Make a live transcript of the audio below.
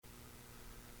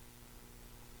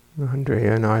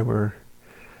Andrea and I were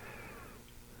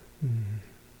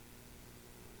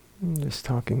just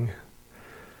talking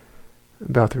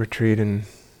about the retreat and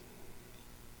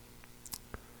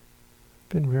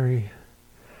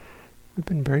we've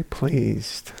been very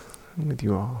pleased with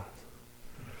you all.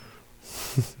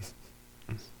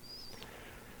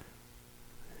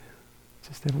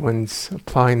 Just everyone's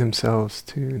applying themselves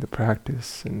to the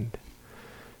practice and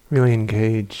really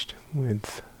engaged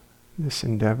with this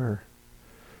endeavor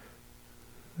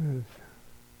of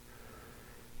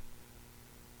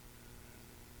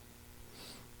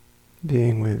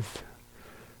being with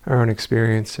our own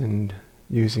experience and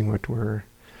using what we're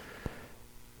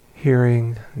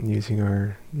hearing and using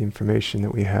the information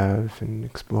that we have and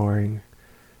exploring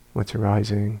what's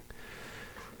arising.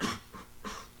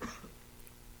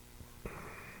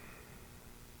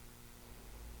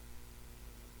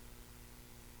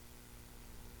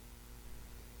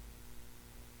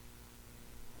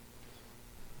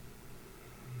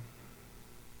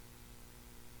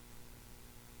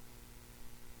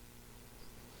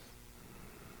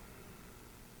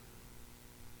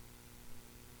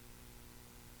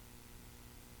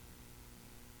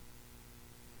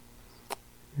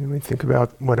 And we think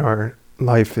about what our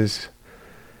life is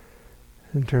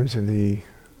in terms of the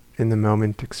in the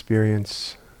moment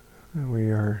experience. We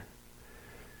are,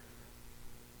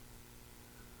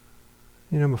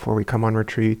 before we come on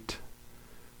retreat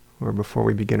or before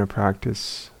we begin a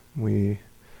practice, we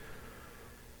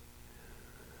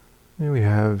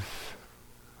have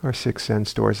our 6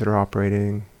 sense doors that are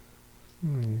operating.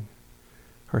 We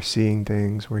are seeing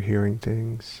things, we're hearing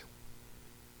things.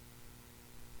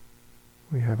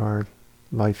 We have our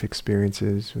life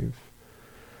experiences, we've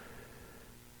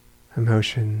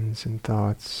emotions and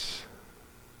thoughts.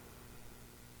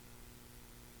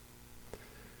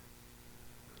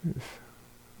 We've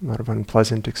a lot of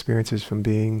unpleasant experiences from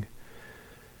being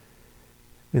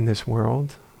in this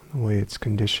world, the way it's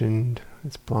conditioned,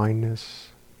 its blindness,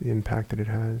 the impact that it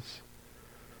has.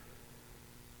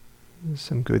 There's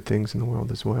some good things in the world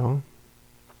as well,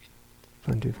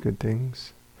 plenty of good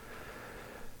things.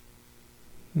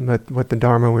 But what the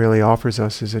Dharma really offers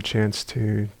us is a chance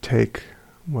to take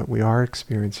what we are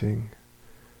experiencing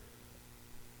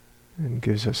and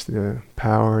gives us the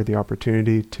power, the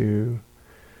opportunity to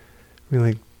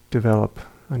really develop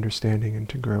understanding and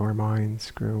to grow our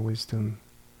minds, grow wisdom,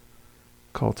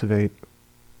 cultivate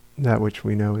that which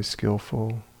we know is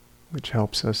skillful, which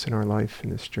helps us in our life in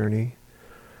this journey.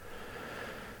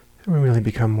 And we really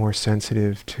become more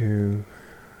sensitive to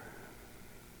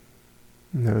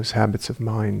those habits of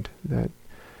mind that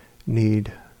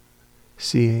need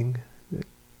seeing, that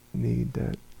need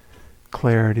that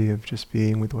clarity of just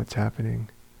being with what's happening.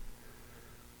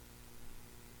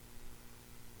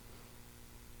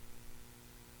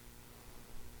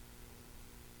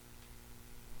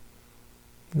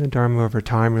 The Dharma over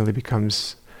time really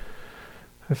becomes,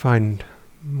 I find,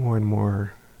 more and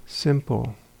more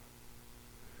simple,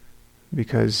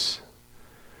 because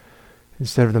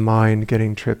instead of the mind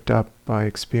getting tripped up by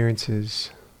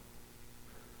experiences,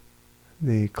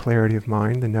 the clarity of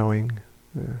mind, the knowing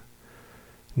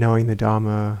the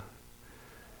Dhamma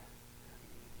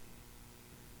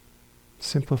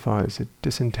simplifies, it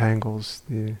disentangles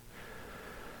the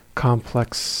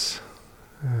complex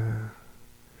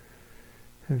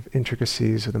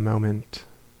intricacies of the moment,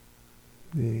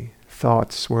 the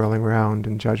thoughts swirling around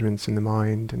and judgments in the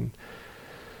mind and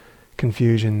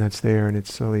confusion that's there, and it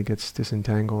slowly gets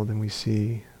disentangled, and we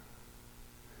see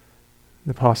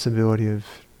the possibility of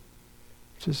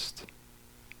just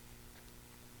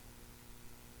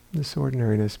this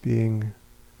ordinariness, being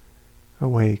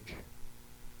awake,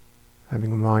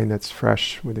 having a mind that's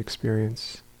fresh with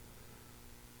experience.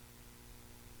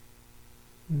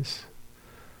 This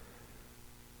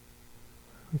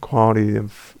quality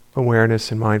of awareness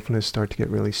and mindfulness start to get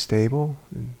really stable,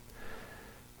 and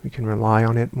we can rely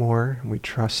on it more, and we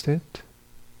trust it.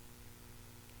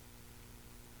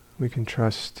 We can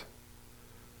trust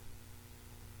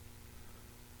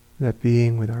that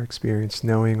being with our experience,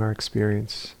 knowing our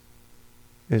experience,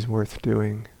 is worth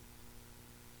doing.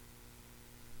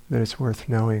 That it's worth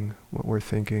knowing what we're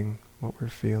thinking, what we're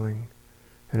feeling,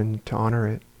 and to honor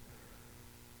it.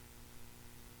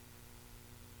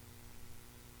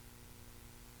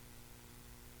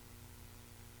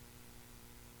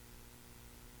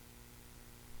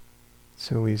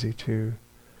 So easy to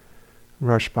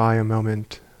rush by a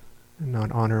moment and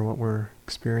not honor what we're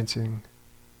experiencing.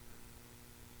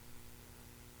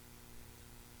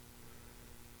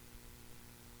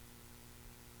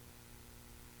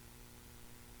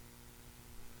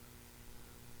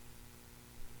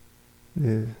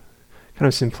 The kind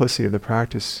of simplicity of the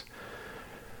practice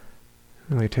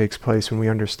really takes place when we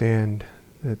understand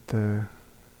that the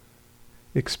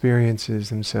experiences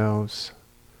themselves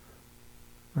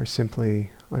are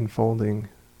simply unfolding.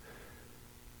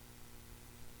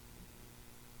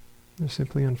 They're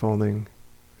simply unfolding.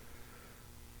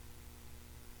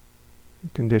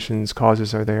 Conditions,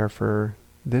 causes are there for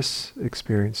this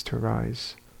experience to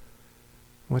arise.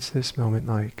 What's this moment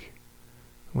like?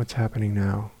 What's happening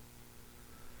now?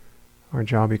 Our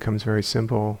job becomes very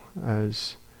simple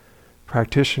as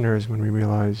practitioners when we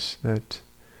realize that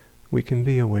we can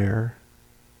be aware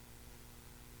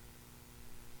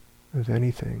of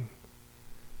anything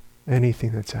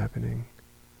that's happening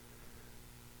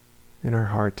in our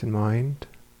heart and mind,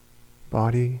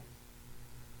 body,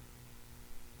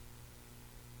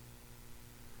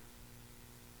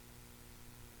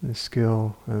 the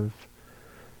skill of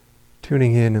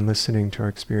tuning in and listening to our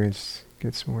experience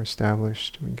gets more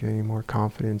established. We gain more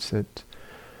confidence that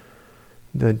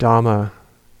the Dhamma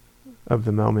of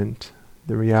the moment,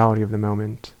 the reality of the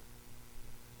moment,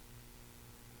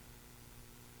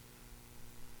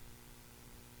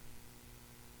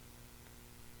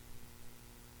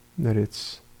 that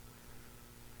it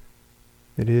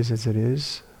is as it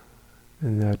is,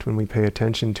 and that when we pay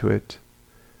attention to it,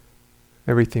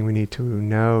 everything we need to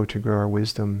know to grow our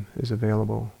wisdom is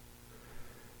available.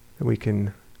 That we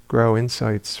can grow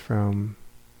insights from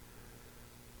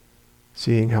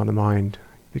seeing how the mind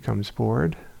becomes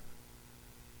bored,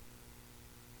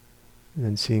 and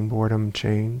then seeing boredom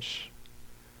change,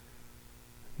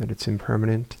 that it's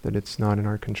impermanent, that it's not in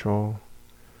our control,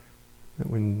 that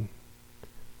when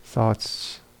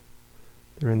thoughts,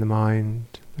 they're in the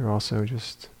mind, they're also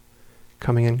just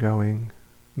coming and going,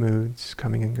 moods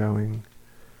coming and going.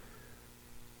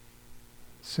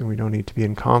 So we don't need to be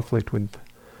in conflict with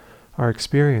our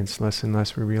experience. Less and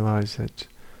less we realize that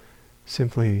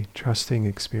simply trusting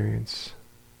experience,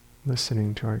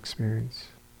 listening to our experience,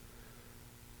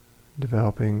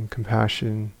 developing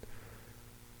compassion,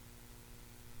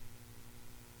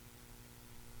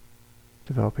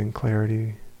 developing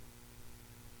clarity,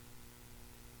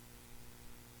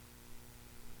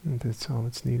 and that's all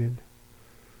that's needed.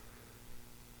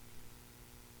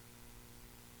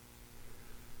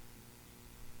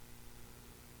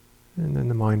 And then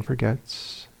the mind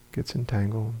forgets, gets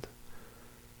entangled,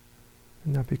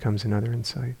 and that becomes another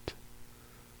insight.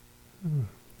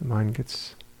 The mind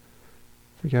gets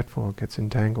forgetful, gets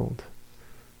entangled.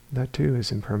 That too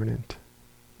is impermanent,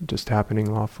 just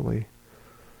happening lawfully.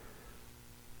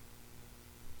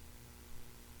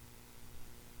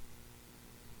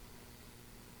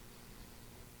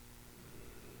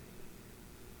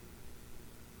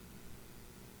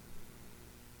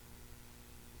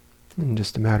 In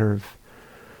just a matter of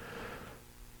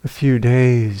a few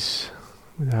days,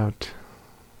 without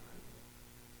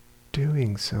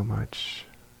doing so much,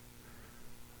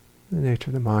 the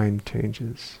nature of the mind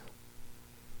changes.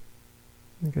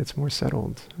 It gets more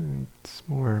settled, and it's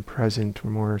more present,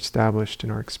 we're more established in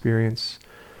our experience.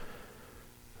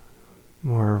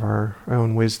 More of our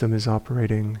own wisdom is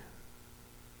operating.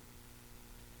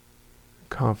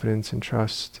 Confidence and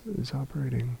trust is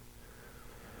operating.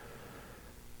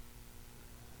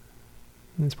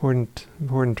 It's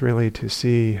important really to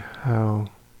see how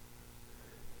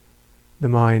the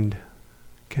mind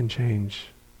can change.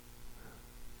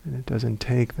 And it doesn't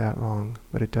take that long,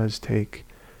 but it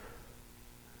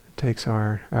takes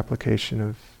our application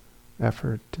of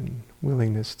effort and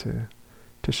willingness to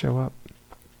show up.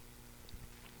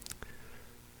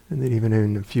 And that even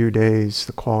in a few days,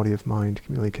 the quality of mind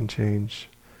really can change.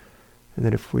 And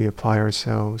that if we apply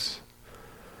ourselves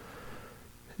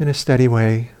in a steady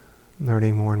way,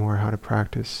 learning more and more how to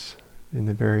practice in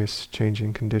the various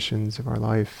changing conditions of our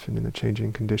life and in the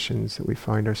changing conditions that we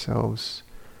find ourselves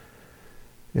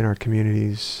in our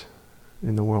communities,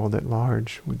 in the world at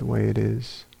large, with the way it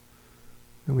is.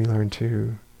 And we learn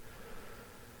to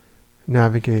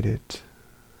navigate it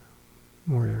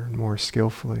more and more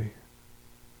skillfully,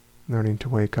 learning to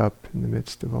wake up in the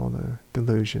midst of all the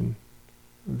delusion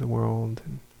of the world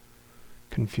and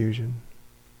confusion.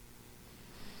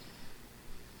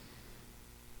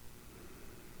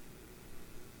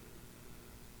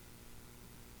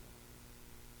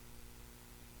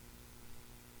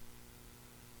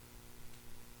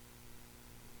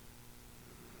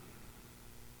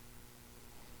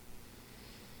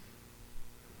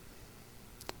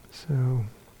 So,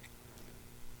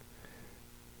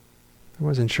 I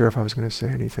wasn't sure if I was going to say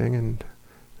anything, and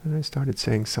then I started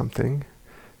saying something.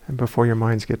 And before your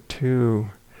minds get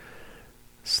too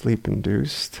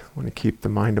sleep-induced, want to keep the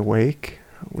mind awake,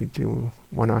 we do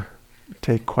want to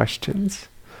take questions.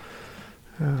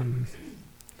 And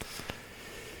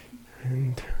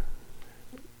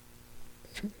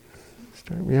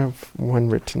we have one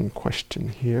written question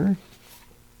here.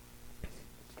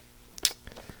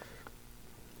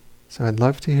 So I'd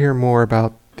love to hear more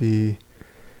about the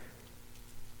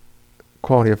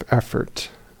quality of effort,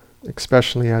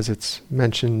 especially as it's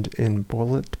mentioned in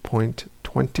bullet point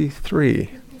 23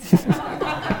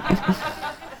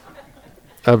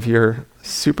 of your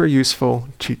super useful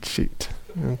cheat sheet.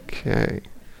 Okay.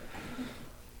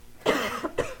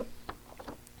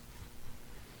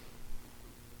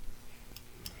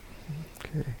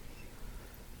 Okay.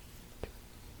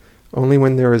 Only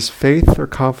when there is faith or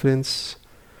confidence,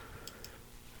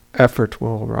 effort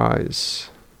will arise.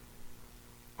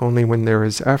 Only when there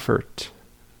is effort,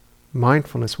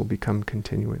 mindfulness will become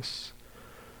continuous.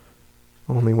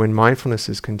 Only when mindfulness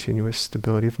is continuous,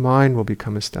 stability of mind will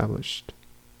become established.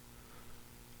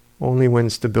 Only when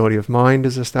stability of mind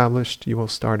is established, you will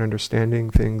start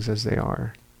understanding things as they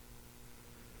are.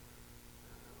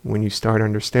 When you start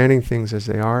understanding things as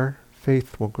they are,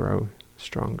 faith will grow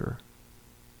stronger.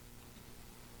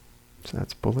 So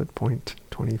that's bullet point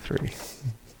 23.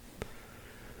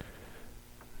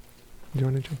 Do you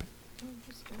want to jump in?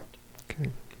 Okay.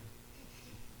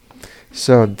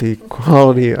 So the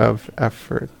quality of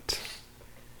effort.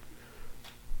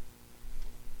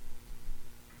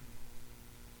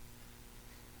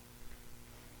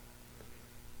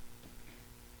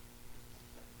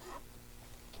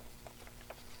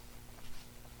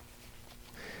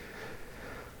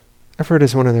 Effort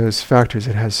is one of those factors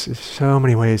that has so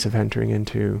many ways of entering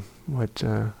into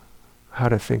how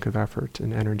to think of effort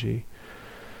and energy.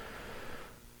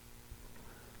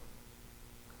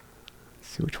 Let's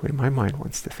see which way my mind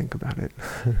wants to think about it.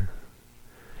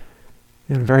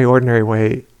 In a very ordinary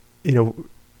way,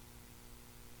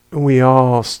 we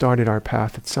all started our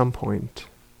path at some point.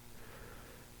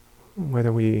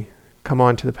 Whether we come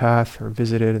onto the path or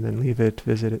visit it and then leave it,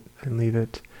 visit it and leave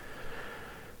it.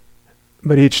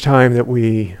 But each time that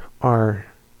we are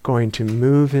going to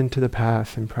move into the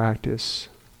path and practice,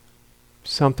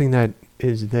 something that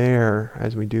is there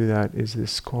as we do that is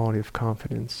this quality of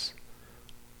confidence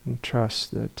and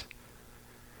trust that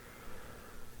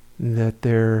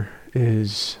there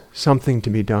is something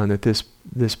to be done, that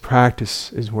this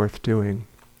practice is worth doing.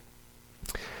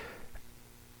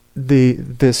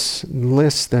 This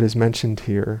list that is mentioned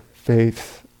here,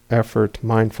 faith, effort,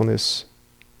 mindfulness,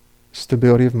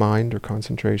 stability of mind or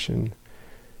concentration,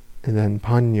 and then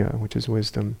panya, which is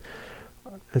wisdom.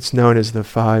 It's known as the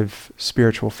 5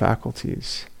 spiritual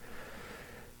faculties.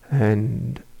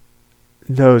 And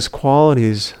those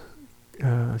qualities,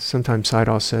 sometimes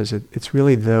Sayadaw says it's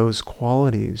really those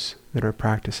qualities that are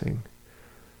practicing.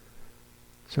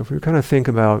 So if we kind of think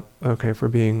about, if we're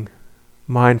being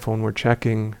mindful and we're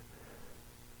checking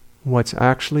what's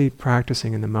actually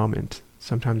practicing in the moment,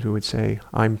 sometimes we would say,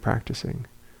 I'm practicing.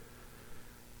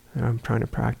 And I'm trying to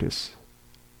practice.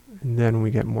 And then when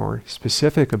we get more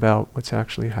specific about what's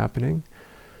actually happening,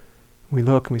 we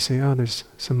look and we say, there's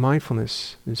some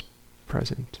mindfulness is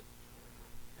present.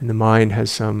 And the mind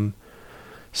has some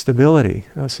stability.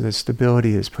 So the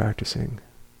stability is practicing.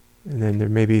 And then there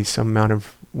may be some amount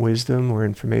of wisdom or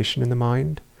information in the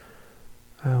mind.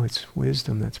 It's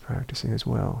wisdom that's practicing as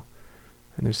well.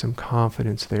 And there's some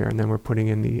confidence there. And then we're putting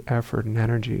in the effort and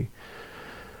energy.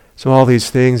 So all these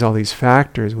things, all these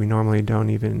factors, we normally don't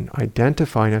even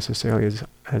identify necessarily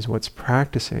as what's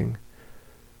practicing.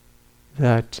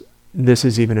 That this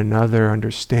is even another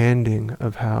understanding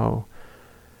of how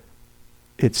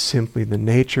it's simply the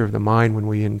nature of the mind when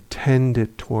we intend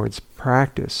it towards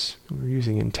practice. We're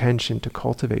using intention to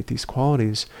cultivate these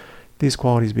qualities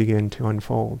begin to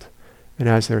unfold. And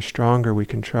as they're stronger, we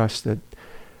can trust that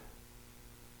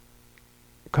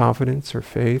confidence or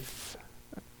faith,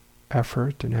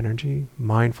 effort and energy,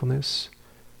 mindfulness,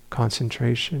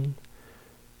 concentration,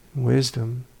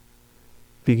 wisdom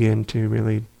begin to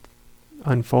really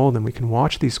unfold, and we can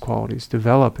watch these qualities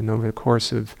develop. And over the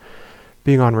course of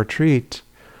being on retreat,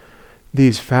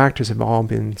 these factors have all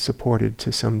been supported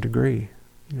to some degree.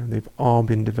 They've all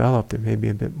been developed. There may be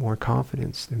a bit more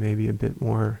confidence. There may be a bit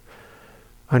more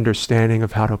understanding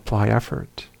of how to apply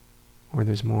effort, or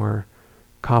there's more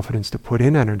confidence to put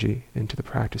in energy into the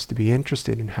practice, to be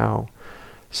interested in how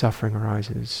suffering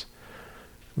arises.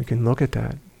 We can look at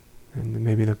that, and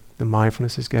maybe the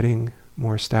mindfulness is getting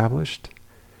more established.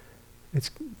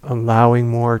 It's allowing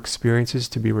more experiences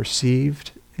to be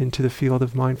received into the field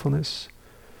of mindfulness.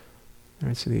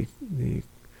 Right, so the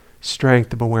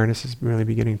strength of awareness is really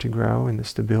beginning to grow, and the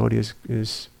stability is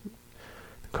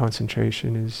the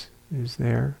concentration is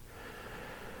there.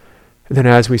 And then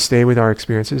as we stay with our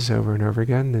experiences over and over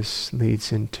again, this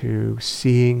leads into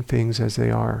seeing things as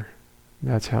they are.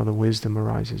 That's how the wisdom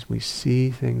arises. We see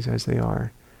things as they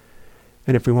are.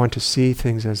 And if we want to see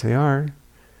things as they are,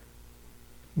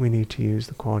 we need to use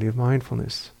the quality of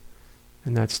mindfulness.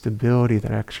 And that stability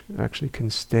that actually can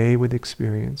stay with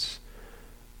experience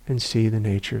and see the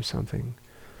nature of something.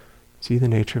 See the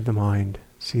nature of the mind.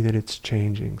 See that it's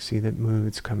changing. See that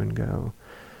moods come and go.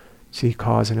 See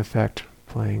cause and effect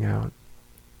playing out.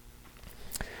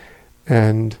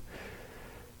 And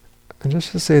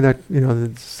just to say that,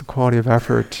 it's the quality of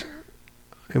effort,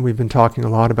 and we've been talking a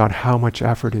lot about how much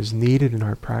effort is needed in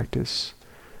our practice.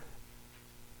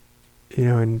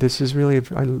 And this is really,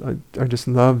 I just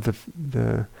love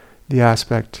the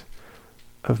aspect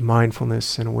of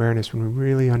mindfulness and awareness when we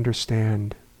really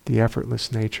understand the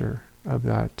effortless nature of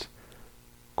that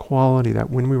quality, that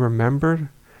when we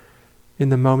remember in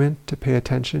the moment to pay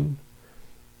attention,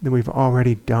 then we've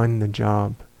already done the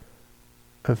job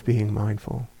of being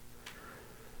mindful.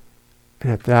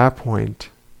 And at that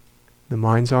point, the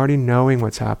mind's already knowing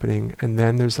what's happening, and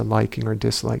then there's a liking or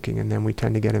disliking, and then we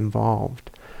tend to get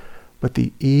involved. But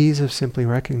the ease of simply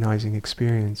recognizing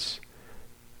experience,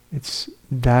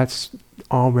 that's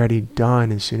already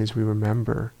done as soon as we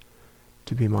remember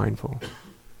to be mindful.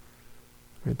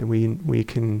 Right? That we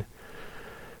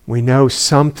know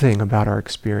something about our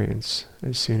experience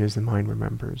as soon as the mind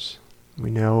remembers. We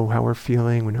know how we're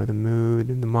feeling, we know the mood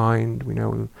in the mind, we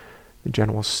know the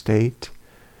general state.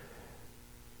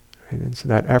 Right? And so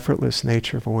that effortless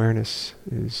nature of awareness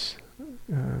is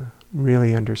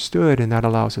really understood, and that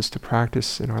allows us to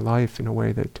practice in our life in a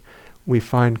way that we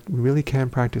find we really can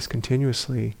practice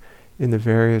continuously in the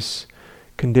various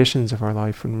conditions of our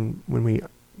life when we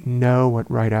know what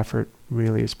right effort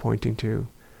really is pointing to.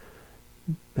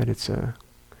 That it's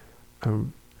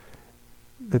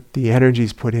that the energy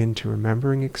is put into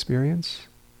remembering experience,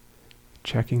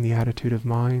 checking the attitude of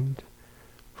mind,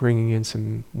 bringing in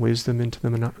some wisdom into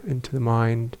the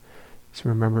mind, so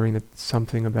remembering that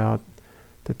something about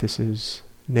that this is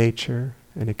nature,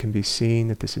 and it can be seen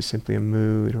that this is simply a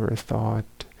mood or a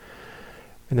thought,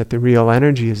 and that the real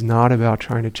energy is not about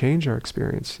trying to change our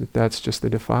experience, that that's just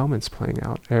the defilements playing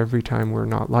out. Every time we're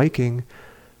not liking,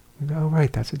 we go, oh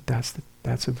right, that's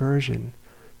aversion,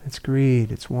 that's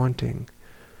greed, it's wanting.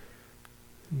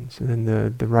 And so then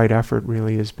the right effort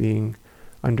really is being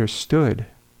understood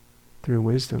through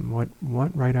wisdom,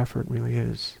 what right effort really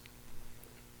is.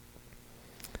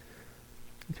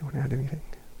 Do you want to add anything?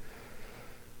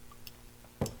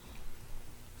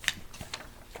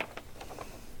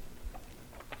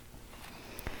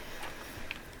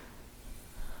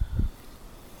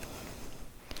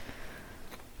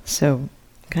 So,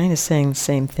 kind of saying the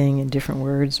same thing in different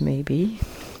words, maybe.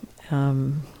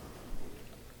 I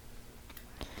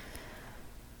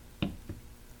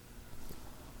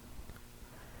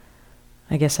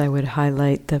guess I would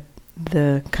highlight the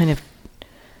kind of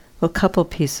a couple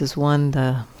pieces. One,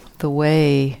 the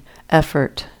way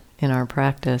effort in our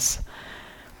practice,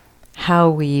 how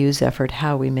we use effort,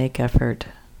 how we make effort.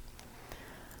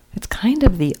 It's kind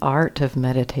of the art of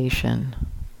meditation,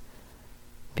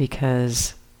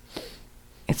 because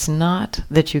it's not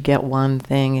that you get one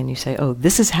thing and you say, oh,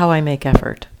 this is how I make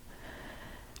effort,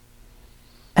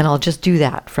 and I'll just do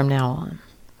that from now on.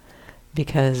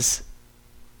 Because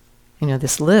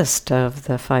this list of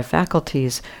the 5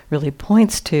 faculties really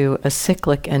points to a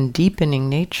cyclic and deepening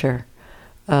nature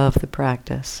of the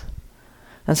practice.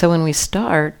 And so when we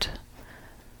start,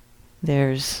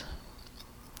 there's,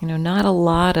 not a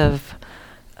lot of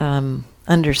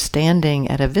understanding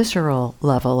at a visceral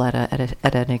level,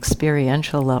 at an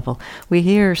experiential level. We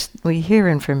hear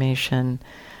information,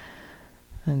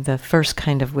 and the first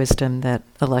kind of wisdom that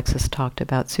Alexis talked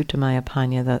about, Suttamaya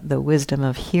Panya, the wisdom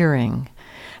of hearing.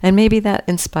 And maybe that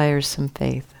inspires some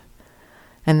faith.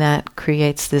 And that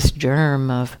creates this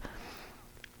germ of,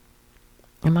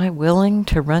 am I willing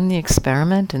to run the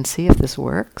experiment and see if this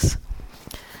works?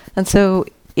 And so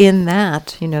in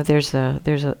that, there's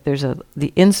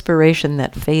the inspiration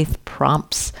that faith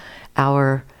prompts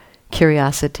our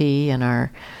curiosity and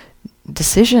our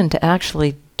decision to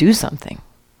actually do something.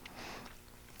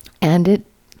 And it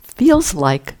feels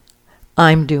like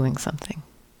I'm doing something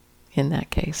in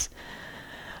that case.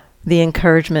 The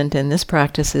encouragement in this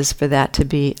practice is for that to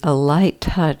be a light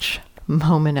touch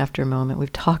moment after moment.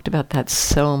 We've talked about that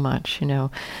so much,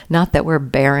 not that we're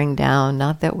bearing down,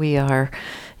 not that we are,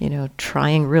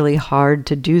 trying really hard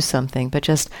to do something, but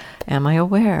just, am I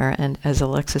aware? And as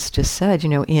Alexis just said,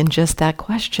 in just that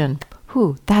question,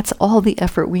 that's all the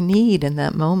effort we need in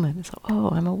that moment. It's,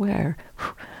 I'm aware.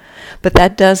 But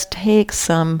that does take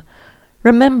some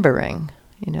remembering.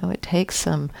 It takes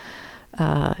some,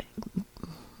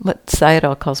 what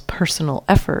Sayadaw calls personal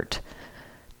effort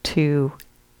to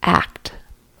act.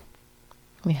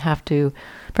 We have to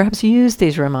perhaps use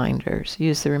these reminders.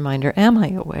 Use the reminder, am I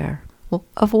aware? Well,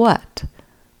 of what?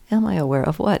 Am I aware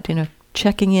of what?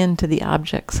 Checking into the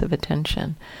objects of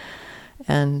attention.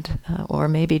 And, or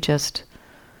maybe just,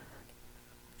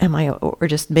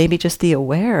 maybe just the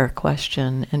aware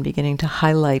question and beginning to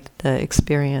highlight the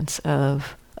experience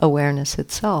of awareness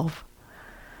itself.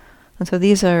 And so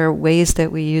these are ways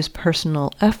that we use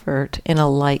personal effort in a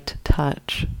light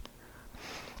touch.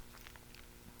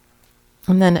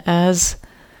 And then as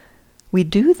we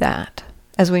do that,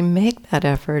 as we make that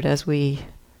effort, as we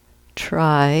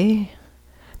try,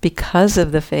 because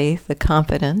of the faith, the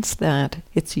confidence that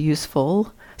it's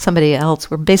useful,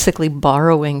 we're basically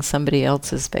borrowing somebody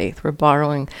else's faith. We're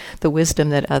borrowing the wisdom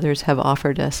that others have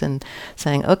offered us and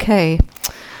saying, okay,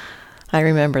 I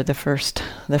remember the first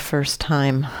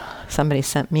time somebody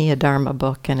sent me a Dharma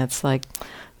book, and it's like,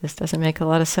 this doesn't make a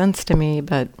lot of sense to me,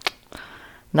 but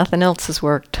nothing else has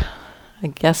worked. I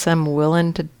guess I'm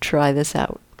willing to try this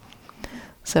out.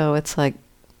 So it's like,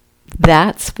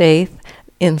 that's faith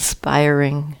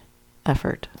inspiring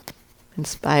effort,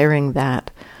 inspiring that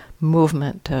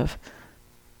movement of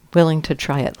willing to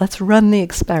try it. Let's run the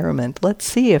experiment. Let's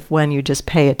see if when you just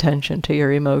pay attention to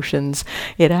your emotions,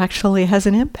 it actually has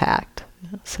an impact.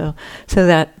 So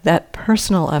that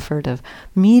personal effort of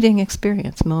meeting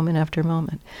experience moment after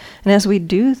moment. And as we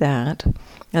do that,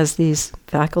 as these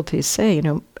faculties say,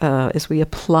 as we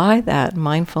apply that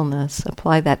mindfulness,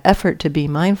 apply that effort to be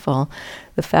mindful,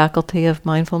 the faculty of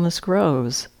mindfulness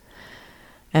grows.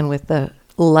 And with the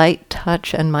light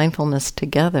touch and mindfulness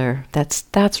together,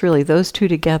 that's really those two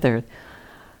together,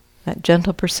 that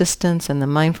gentle persistence and the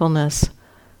mindfulness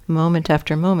moment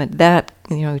after moment, that,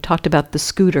 we talked about the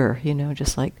scooter,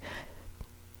 just like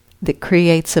that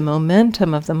creates a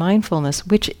momentum of the mindfulness,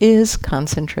 which is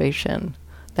concentration,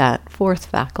 that fourth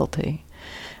faculty.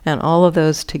 And all of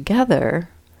those together,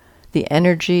 the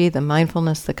energy, the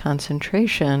mindfulness, the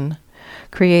concentration,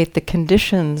 create the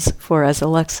conditions for, as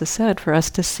Alexis said, for us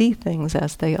to see things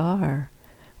as they are.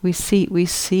 We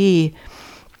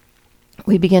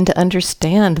begin to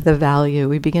understand the value.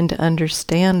 We begin to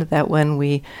understand that when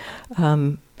we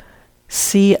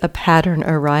see a pattern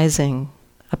arising,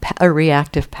 a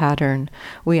reactive pattern,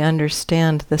 we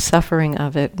understand the suffering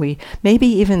of it. We maybe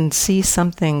even see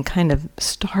something kind of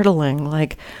startling,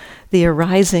 like the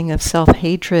arising of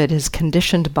self-hatred is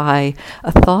conditioned by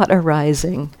a thought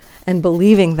arising and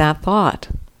believing that thought.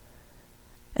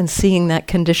 And seeing that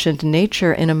conditioned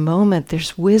nature in a moment,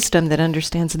 there's wisdom that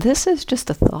understands this is just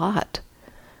a thought.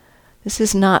 This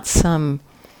is not some...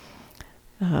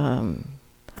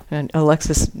 and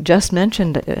Alexis just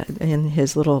mentioned in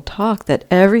his little talk that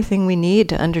everything we need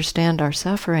to understand our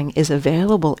suffering is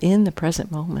available in the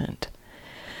present moment.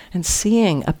 And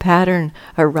seeing a pattern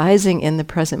arising in the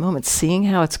present moment, seeing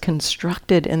how it's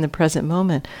constructed in the present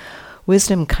moment,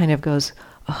 wisdom kind of goes,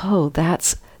 oh,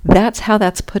 that's how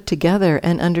that's put together,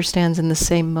 and understands in the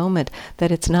same moment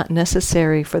that it's not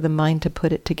necessary for the mind to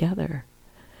put it together.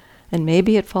 And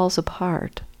maybe it falls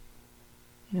apart.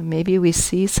 Maybe we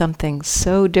see something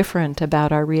so different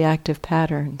about our reactive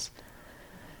patterns.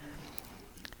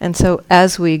 And so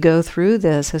as we go through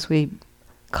this, as we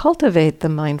cultivate the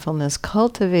mindfulness,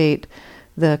 cultivate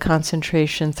the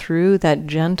concentration through that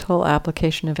gentle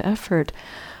application of effort,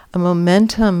 a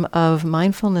momentum of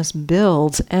mindfulness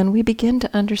builds, and we begin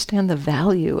to understand the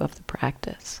value of the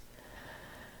practice.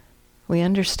 We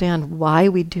understand why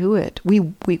we do it.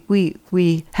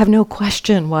 We have no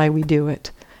question why we do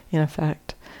it, in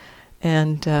effect.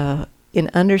 And in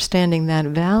understanding that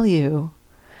value,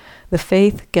 the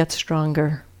faith gets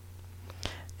stronger.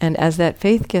 And as that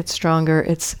faith gets stronger,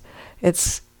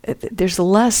 there's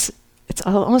less. It's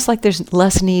almost like there's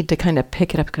less need to kind of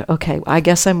pick it up. Okay, I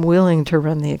guess I'm willing to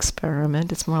run the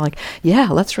experiment. It's more like, yeah,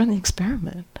 let's run the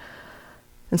experiment.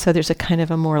 And so there's a kind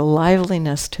of a more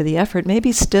liveliness to the effort.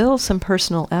 Maybe still some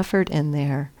personal effort in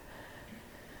there.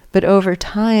 But over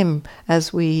time,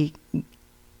 as we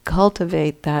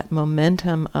cultivate that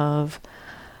momentum of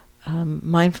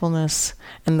mindfulness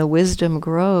and the wisdom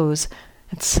grows,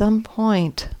 at some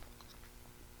point,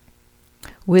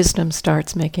 wisdom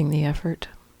starts making the effort.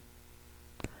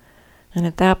 And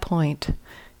at that point,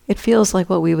 it feels like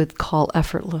what we would call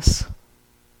effortless.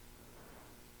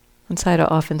 And Sayadaw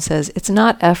often says, it's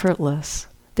not effortless.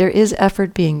 There is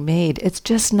effort being made. It's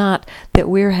just not that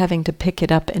we're having to pick it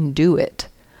up and do it.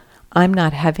 I'm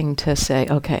not having to say,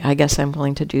 okay, I guess I'm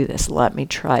willing to do this. Let me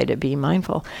try to be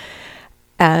mindful.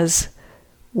 As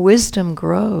wisdom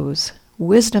grows,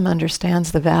 wisdom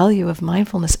understands the value of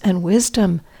mindfulness, and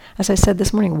wisdom, as I said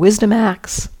this morning, wisdom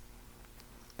acts.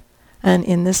 And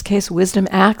in this case, wisdom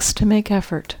acts to make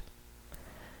effort.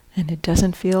 And it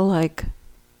doesn't feel like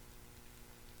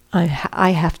I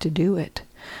have to do it.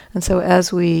 And so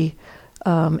as we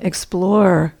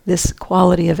explore this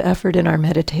quality of effort in our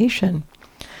meditation,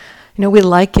 we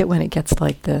like it when it gets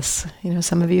like this.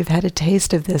 Some of you have had a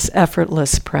taste of this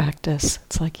effortless practice.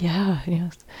 It's like,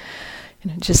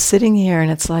 just sitting here,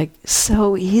 and it's like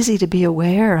so easy to be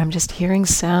aware. I'm just hearing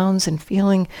sounds and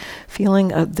feeling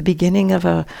the beginning of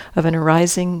an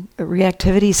arising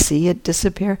reactivity, see it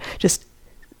disappear. Just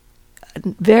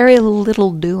very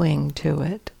little doing to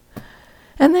it.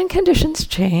 And then conditions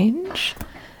change,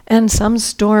 and some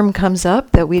storm comes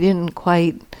up that we didn't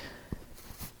quite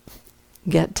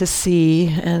get to see,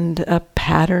 and a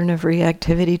pattern of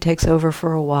reactivity takes over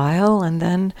for a while, and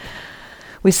then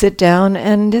we sit down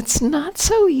and it's not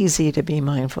so easy to be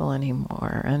mindful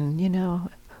anymore. And,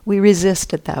 we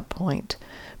resist at that point,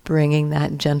 bringing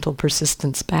that gentle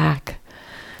persistence back,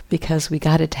 because we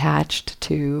got attached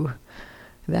to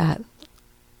that,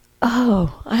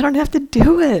 I don't have to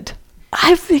do it.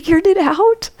 I figured it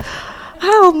out.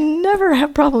 I'll never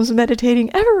have problems meditating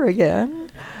ever again.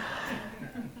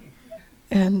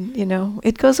 And,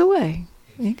 it goes away.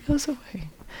 It goes away.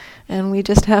 And we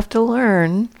just have to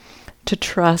learn to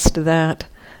trust that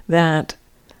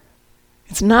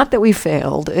it's not that we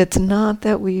failed. It's not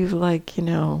that we've,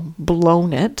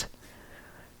 blown it.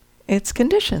 Its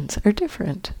conditions are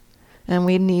different. And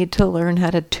we need to learn how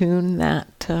to tune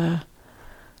that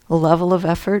level of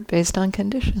effort based on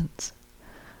conditions.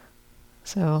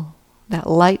 So that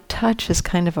light touch is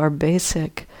kind of our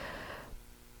basic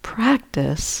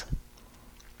practice.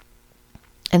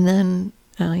 And then,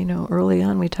 early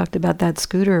on we talked about that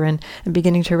scooter and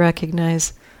beginning to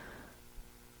recognize,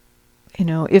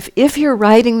 if you're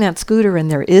riding that scooter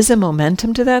and there is a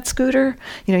momentum to that scooter,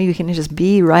 you can just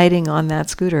be riding on that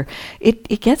scooter.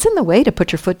 It gets in the way to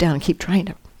put your foot down and keep trying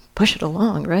to push it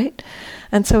along, right?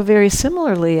 And so very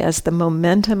similarly, as the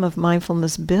momentum of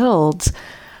mindfulness builds,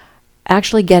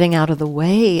 actually getting out of the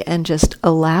way and just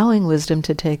allowing wisdom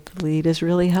to take the lead is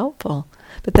really helpful.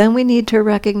 But then we need to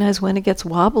recognize when it gets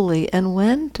wobbly and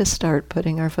when to start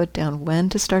putting our foot down, when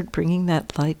to start bringing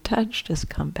that light touch, just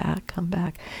come back, come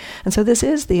back. And so this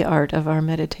is the art of our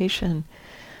meditation.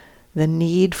 The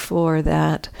need for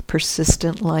that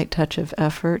persistent light touch of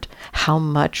effort, how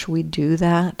much we do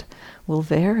that will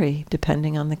vary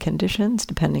depending on the conditions,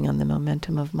 depending on the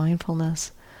momentum of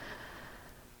mindfulness.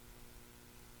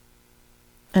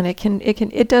 And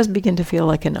it does begin to feel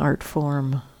like an art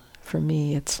form. For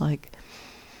me, it's like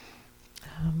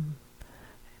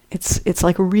it's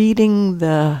like reading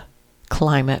the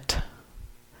climate.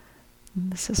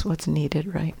 And this is what's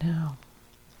needed right now.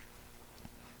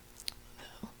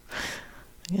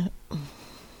 Yeah.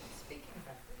 Speaking of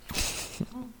effort,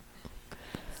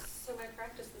 so my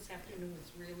practice this afternoon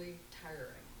was really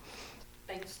tiring.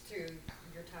 Thanks to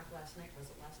your talk last night, was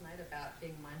it last night, about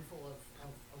being mindful of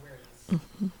awareness.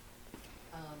 Mm-hmm.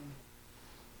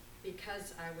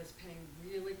 Because I was paying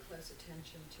really close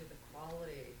attention to the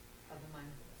quality of the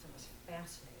mindfulness and was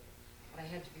fascinated, but I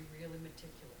had to be really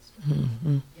meticulous.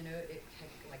 Mm-hmm. It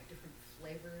had different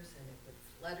flavors, and it would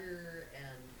flutter,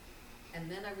 and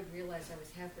then I would realize I was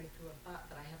halfway through a thought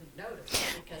that I hadn't noticed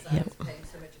because I was paying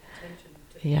so much attention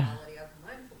to the quality of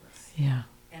mindfulness. Yeah.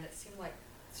 And it seemed like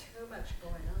too much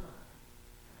going on.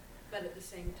 But at the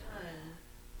same time,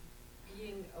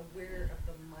 being aware of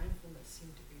the mindfulness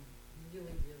seemed to be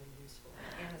really, really useful.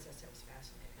 And as I said, it was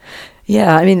fascinating.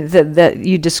 Yeah, I mean,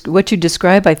 what you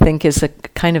describe, I think, is a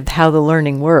kind of how the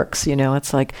learning works.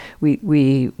 It's like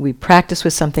we practice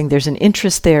with something. There's an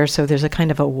interest there, so there's a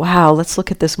kind of a wow. Let's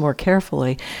look at this more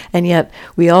carefully. And yet,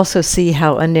 we also see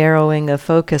how a narrowing of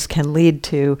focus can lead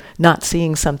to not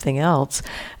seeing something else.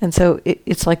 And so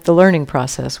it's like the learning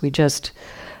process. We just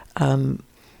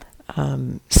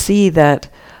see that.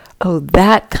 Oh,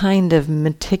 that kind of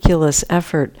meticulous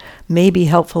effort may be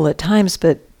helpful at times,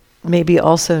 but maybe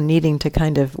also needing to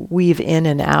kind of weave in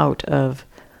and out of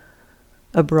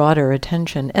a broader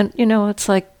attention. And, it's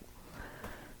like,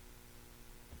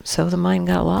 so the mind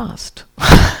got lost.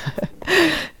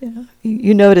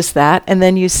 You notice that, and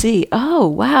then you see, oh,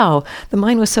 wow, the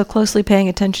mind was so closely paying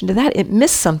attention to that, it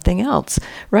missed something else.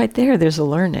 Right there's a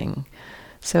learning.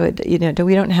 So,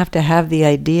 we don't have to have the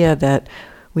idea that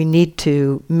we need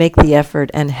to make the effort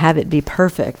and have it be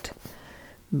perfect,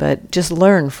 but just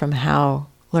learning from how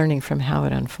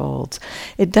it unfolds.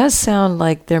 It does sound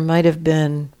like there might have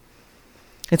been,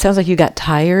 it sounds like you got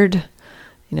tired,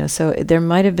 so there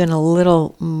might have been a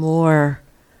little more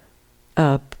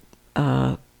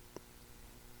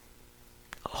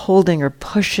holding or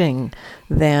pushing,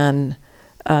 then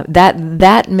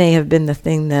that may have been the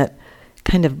thing that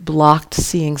kind of blocked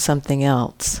seeing something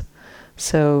else.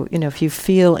 So, if you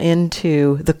feel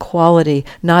into the quality,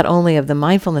 not only of the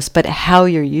mindfulness, but how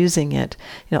you're using it,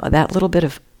 that little bit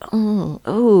of,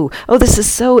 oh, this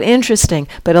is so interesting,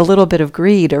 but a little bit of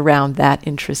greed around that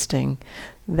interesting,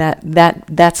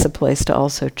 that's a place to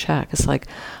also check. It's like,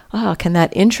 can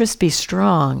that interest be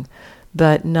strong,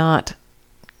 but not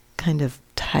kind of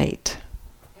tight?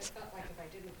 It felt like if I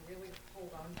didn't really hold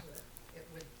on to it, it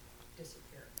would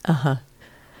disappear. Uh-huh.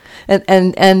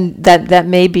 And that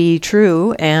may be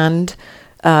true, and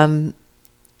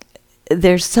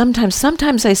there's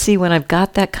sometimes I see when I've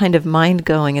got that kind of mind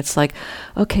going, it's like,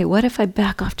 okay, what if I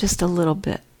back off just a little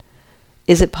bit?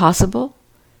 Is it possible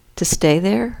to stay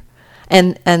there?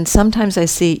 And sometimes I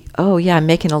see, oh yeah, I'm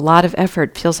making a lot of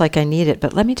effort, feels like I need it,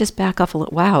 but let me just back off a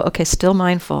little. Wow, okay, still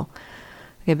mindful.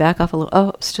 Okay, back off a little.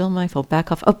 Oh, still mindful.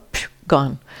 Back off. Oh,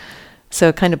 gone.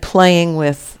 So kind of playing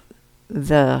with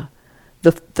the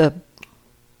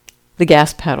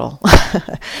gas pedal.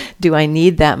 Do I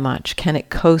need that much? Can it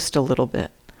coast a little bit?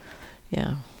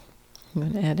 Yeah. You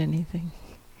want to add anything?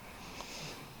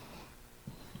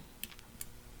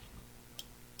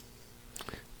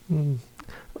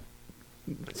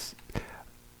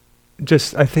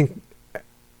 Just, I think,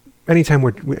 anytime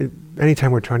we're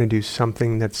trying to do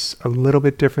something that's a little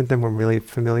bit different than we're really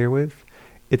familiar with,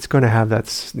 it's going to have that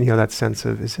sense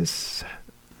of, is this,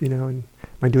 am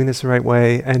I doing this the right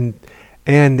way?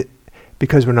 And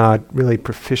because we're not really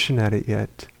proficient at it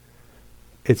yet,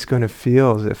 it's going to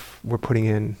feel as if we're putting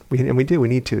in, we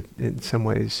need to, in some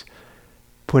ways,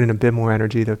 put in a bit more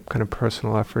energy, the kind of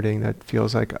personal efforting that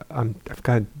feels like I've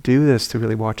got to do this to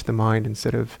really watch the mind,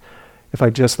 instead of, if I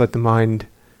just let the mind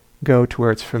go to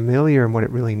where it's familiar and what it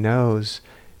really knows,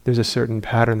 there's a certain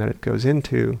pattern that it goes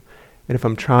into. And if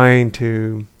I'm trying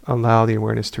to allow the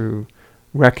awareness to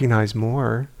recognize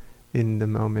more in the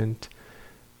moment,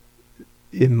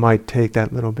 it might take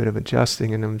that little bit of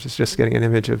adjusting. And I'm just getting an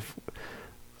image of,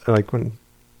 like, when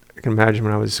I can imagine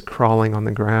when I was crawling on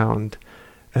the ground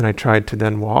and I tried to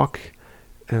then walk,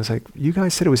 and I was like, you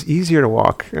guys said it was easier to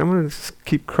walk. I'm going to just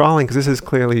keep crawling because this is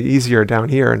clearly easier down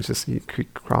here. And just you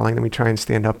keep crawling, then we try and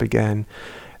stand up again.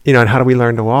 And how do we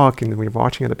learn to walk? And we're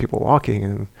watching other people walking.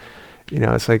 And,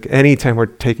 it's like anytime we're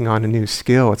taking on a new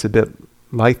skill, it's a bit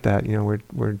like that.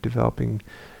 We're developing,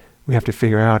 we have to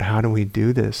figure out, how do we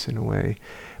do this in a way?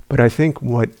 But I think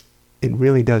what it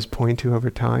really does point to over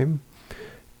time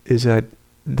is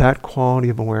that quality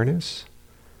of awareness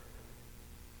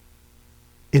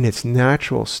in its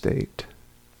natural state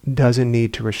doesn't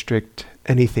need to restrict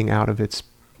anything out of its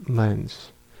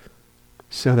lens.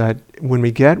 So that when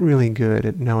we get really good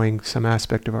at knowing some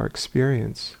aspect of our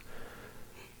experience,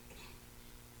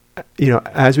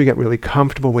 as we get really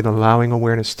comfortable with allowing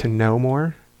awareness to know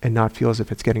more and not feel as if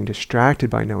it's getting distracted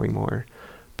by knowing more,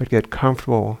 but get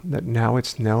comfortable that now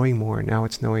it's knowing more, now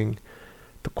it's knowing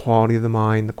the quality of the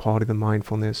mind, the quality of the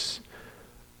mindfulness.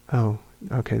 Oh,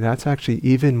 okay, that's actually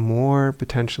even more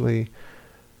potentially,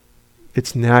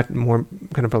 it's more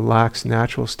kind of a lax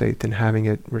natural state than having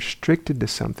it restricted to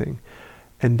something.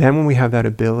 And then when we have that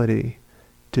ability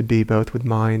to be both with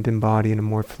mind and body in a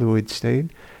more fluid state,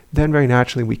 then very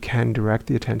naturally we can direct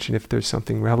the attention if there's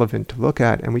something relevant to look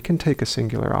at, and we can take a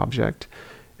singular object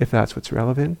if that's what's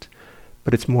relevant.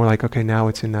 But it's more like, okay, now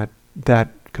it's in that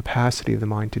capacity of the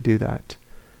mind to do that.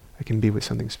 I can be with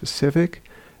something specific,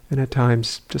 and at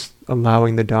times just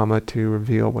allowing the Dhamma to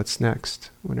reveal what's next,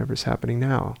 whatever's happening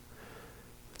now.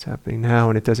 What's happening now,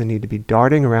 and it doesn't need to be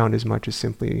darting around as much as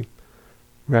simply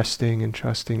resting and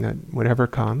trusting that whatever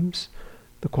comes,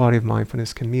 the quality of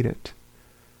mindfulness can meet it.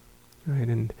 Right?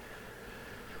 And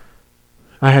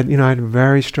I had a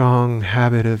very strong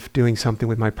habit of doing something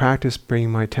with my practice,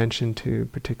 bringing my attention to a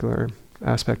particular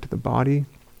aspect of the body.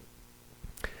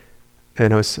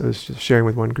 And I was just sharing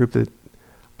with one group that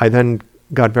I then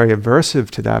got very aversive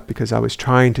to that because I was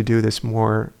trying to do this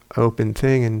more open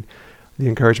thing, and the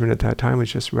encouragement at that time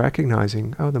was just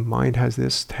recognizing, the mind has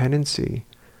this tendency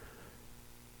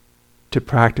to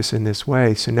practice in this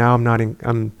way. So now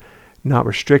I'm not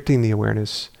restricting the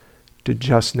awareness to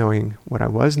just knowing what I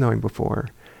was knowing before.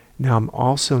 Now I'm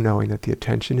also knowing that the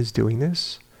attention is doing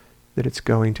this, that it's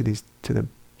going to the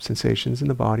sensations in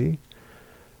the body,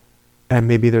 and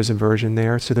maybe there's aversion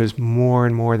there, so there's more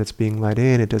and more that's being let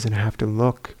in. It doesn't have to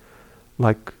look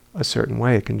like a certain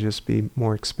way. It can just be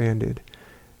more expanded.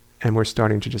 And we're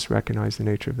starting to just recognize the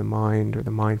nature of the mind or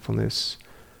the mindfulness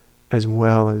as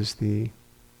well as the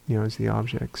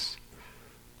objects.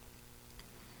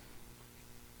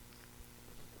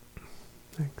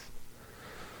 Thanks.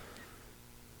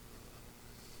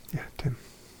 Yeah, Tim.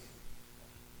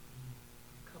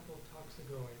 A couple of talks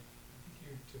ago, I think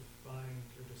you defined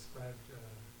or described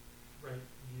right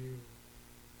view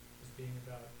as being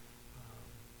about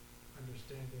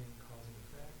understanding cause and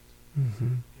effect,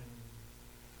 Mm-hmm. and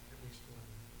at least one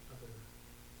other.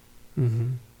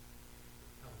 Mm-hmm.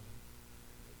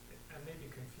 I may be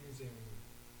confusing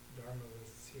Dharma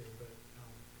lists here, but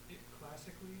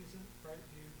classically, isn't right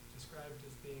view described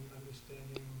as being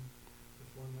understanding the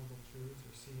Four Noble Truths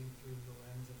or seeing through the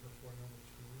lens of the Four Noble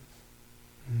Truths?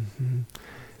 Mm-hmm.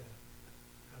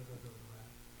 How does that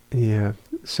overlap? Yeah.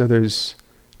 So there's.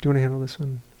 Do you want to handle this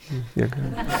one? Yeah. Go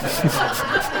ahead.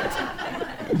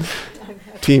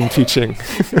 Team teaching.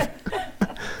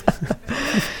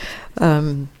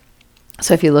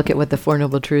 So if you look at what the Four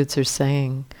Noble Truths are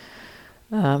saying,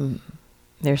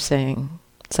 they're saying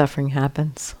suffering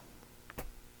happens.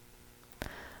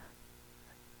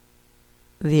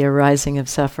 The arising of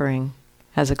suffering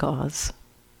has a cause.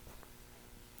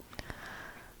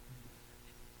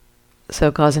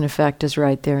 So cause and effect is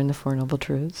right there in the Four Noble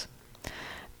Truths.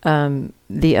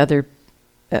 The other,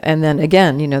 and then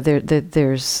again,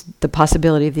 there's the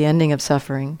possibility of the ending of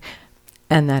suffering,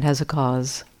 and that has a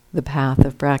cause, the path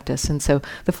of practice. And so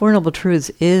the Four Noble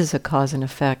Truths is a cause and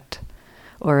effect,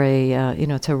 or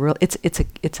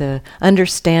it's a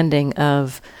understanding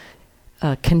of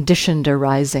conditioned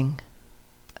arising.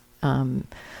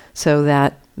 So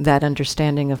that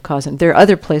understanding of cause, and there are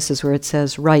other places where it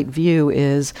says right view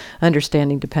is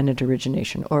understanding dependent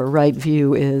origination, or right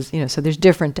view is, so there's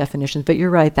different definitions, but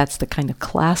you're right, that's the kind of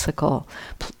classical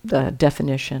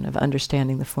definition of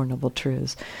understanding the Four Noble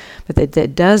Truths. But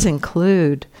that does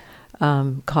include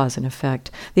cause and effect.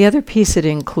 The other piece it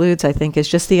includes, I think, is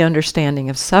just the understanding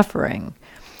of suffering.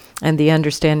 And the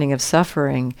understanding of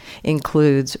suffering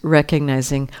includes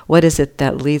recognizing what is it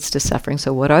that leads to suffering.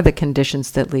 So what are the conditions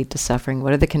that lead to suffering?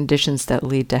 What are the conditions that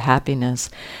lead to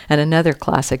happiness? And another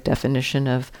classic definition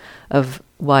of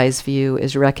wise view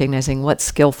is recognizing what's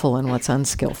skillful and what's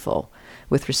unskillful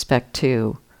with respect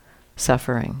to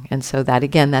suffering. And so that,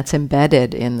 again, that's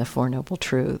embedded in the Four Noble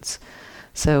Truths.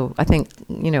 So I think,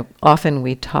 often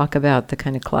we talk about the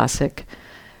kind of classic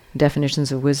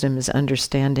definitions of wisdom as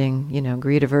understanding,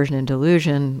 greed, aversion, and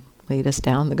delusion lead us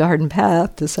down the garden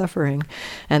path to suffering,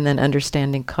 and then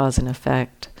understanding cause and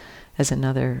effect as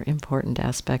another important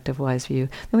aspect of wise view.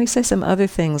 Then we say some other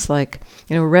things like,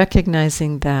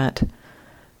 recognizing that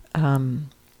an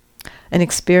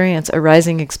experience,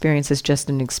 arising experience, is just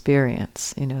an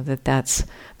experience.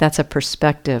 That's a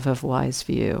perspective of wise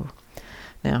view.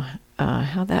 Now,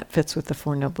 how that fits with the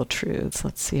Four Noble Truths,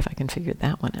 let's see if I can figure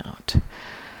that one out.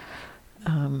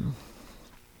 And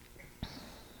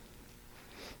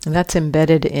that's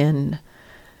embedded in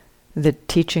the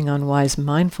teaching on wise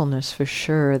mindfulness for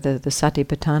sure. The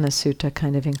Satipatthana Sutta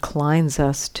kind of inclines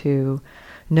us to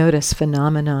notice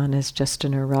phenomenon as just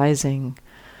an arising,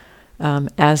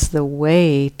 as the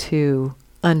way to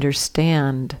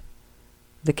understand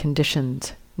the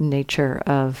conditioned nature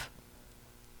of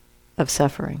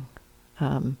suffering.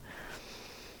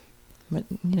 But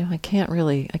I can't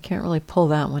really pull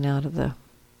that one out of the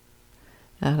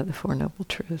Four Noble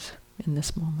Truths in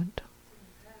this moment.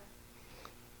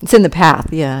 It's in the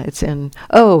path, yeah. It's in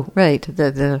right.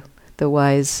 The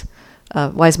wise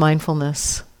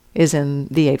mindfulness is in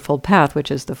the Eightfold Path, which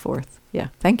is the fourth. Yeah,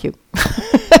 thank you.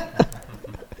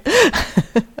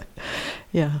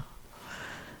 Yeah.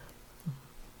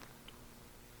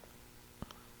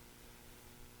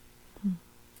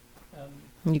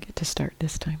 You get to start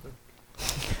this time. With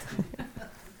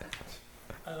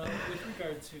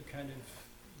regard to kind of,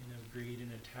 greed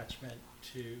and attachment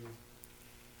to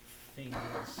things,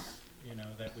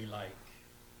 that we like,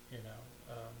 at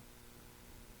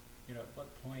what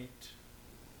point,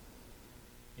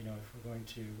 if we're going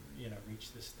to,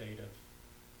 reach this state of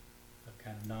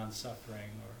kind of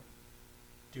non-suffering, or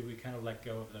do we kind of let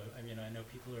go of I know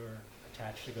people are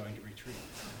attached to going to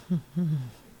retreats,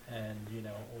 and,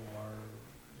 or,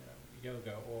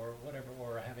 yoga or whatever,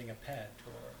 or having a pet,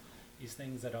 or these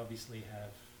things that obviously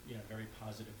have, very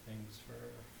positive things for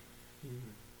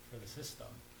the system.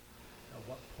 At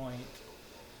what point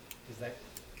does that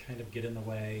kind of get in the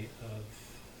way of,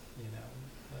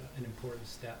 an important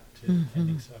step to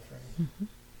ending suffering? Mm-hmm.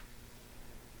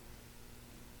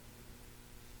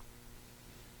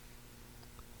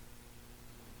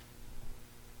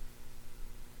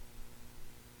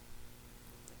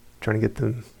 Trying to get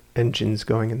the engines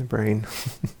going in the brain.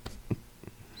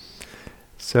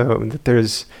 So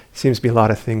that seems to be a lot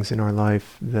of things in our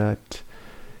life that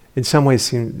in some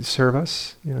ways serve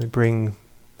us, bring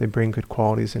They bring good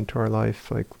qualities into our life,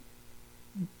 like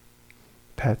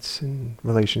pets and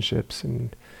relationships,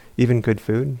 and even good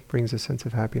food brings a sense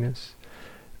of happiness.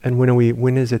 And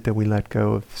when is it that we let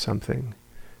go of something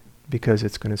because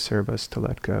it's going to serve us to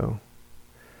let go?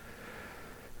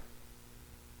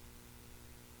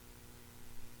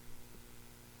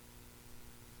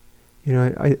 You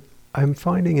know, I'm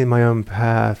finding in my own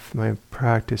path, my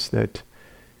practice, that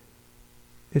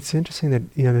it's interesting that,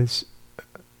 you know, there's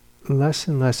less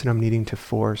and less that I'm needing to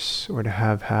force or to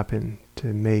have happen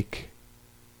to make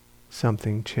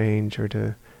something change or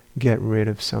to get rid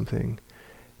of something.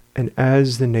 And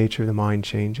as the nature of the mind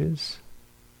changes,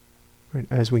 right,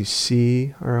 as we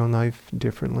see our own life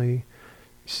differently,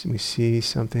 we see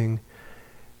something,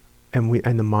 and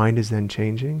the mind is then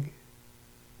changing,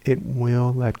 it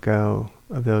will let go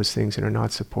of those things that are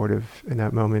not supportive in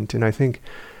that moment. And I think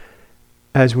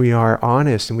as we are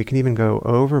honest, and we can even go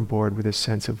overboard with a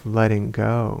sense of letting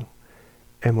go,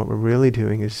 and what we're really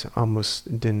doing is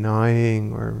almost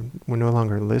denying, or we're no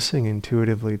longer listening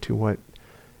intuitively to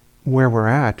where we're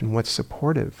at and what's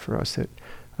supportive for us, that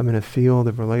I'm in a field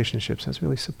of relationships that's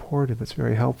really supportive, that's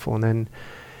very helpful. And then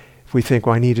if we think,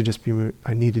 well, I need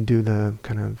to do the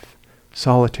kind of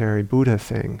solitary Buddha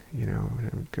thing, you know,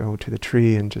 go to the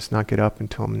tree and just not get up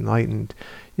until I'm enlightened.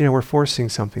 You know, we're forcing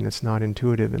something that's not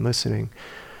intuitive and listening.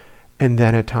 And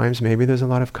then at times maybe there's a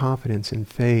lot of confidence and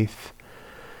faith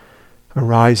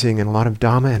arising and a lot of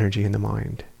Dhamma energy in the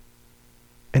mind.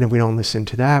 And if we don't listen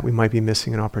to that, we might be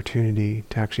missing an opportunity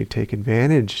to actually take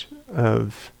advantage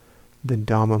of the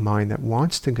Dhamma mind that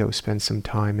wants to go spend some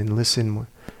time and listen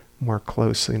more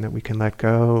closely, and that we can let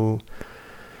go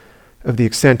of the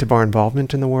extent of our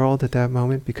involvement in the world at that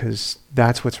moment, because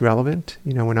that's what's relevant.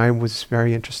 You know, when I was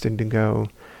very interested to go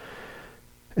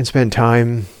and spend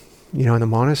time, you know, in the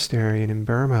monastery and in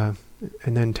Burma,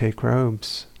 and then take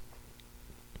robes,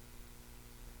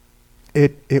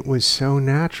 it was so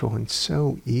natural and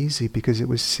so easy, because it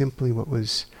was simply what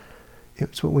was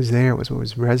there, it was what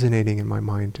was resonating in my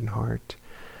mind and heart.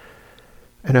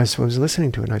 And as I was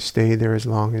listening to it, and I stayed there as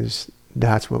long as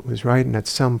that's what was right. And at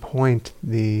some point,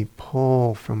 the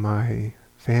pull from my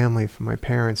family, from my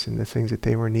parents, and the things that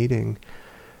they were needing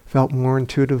felt more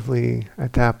intuitively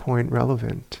at that point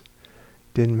relevant.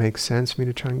 Didn't make sense for me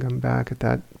to try and come back at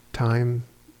that time,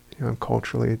 you know,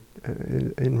 culturally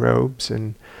in robes.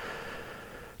 And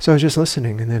so I was just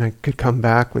listening, and then I could come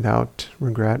back without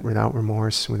regret, without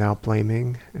remorse, without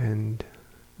blaming, and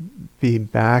be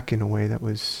back in a way that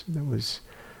was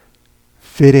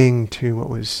fitting to what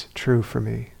was true for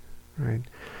me, right?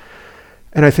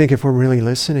 And I think if we're really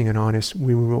listening and honest,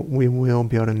 we will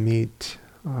be able to meet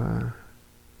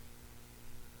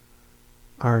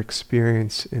our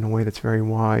experience in a way that's very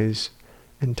wise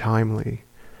and timely.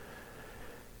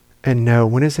 And know,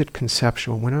 when is it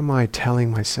conceptual? When am I telling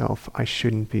myself I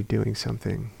shouldn't be doing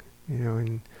something? You know,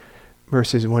 and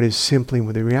versus what is simply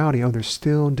with the reality, oh, there's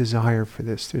still desire for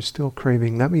this, there's still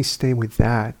craving, let me stay with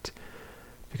that,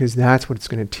 because that's what it's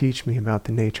going to teach me about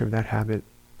the nature of that habit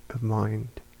of mind.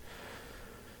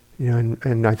 You know,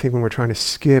 and I think when we're trying to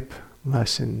skip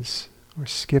lessons or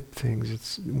skip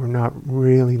things, we're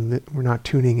not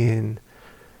tuning in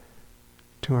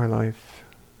to our life.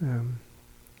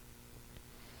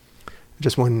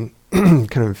 Just one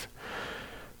kind of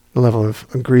level of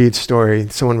agreed story.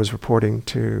 Someone was reporting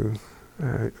to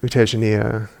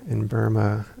Utejaniya in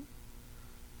Burma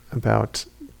about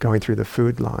going through the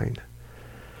food line.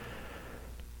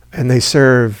 And they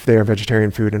serve their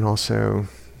vegetarian food and also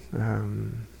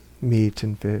meat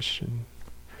and fish. And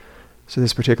so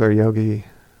this particular yogi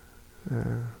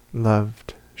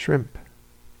loved shrimp.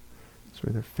 It's one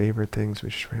of their favorite things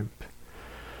was shrimp.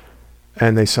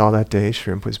 And they saw that day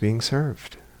shrimp was being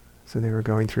served. So they were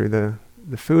going through the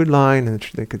food line, and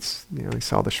they could, you know, they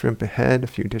saw the shrimp ahead, a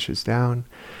few dishes down,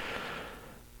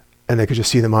 and they could just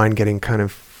see the mind getting kind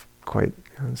of quite,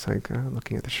 you know, it's like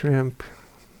looking at the shrimp,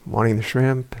 wanting the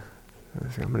shrimp. I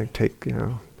was like, I'm going to take, you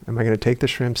know, am I going to take the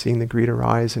shrimp? Seeing the greed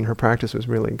arise, and her practice was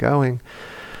really going.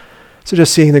 So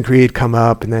just seeing the greed come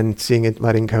up, and then seeing it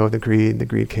letting go of the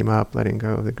greed came up, letting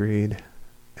go of the greed,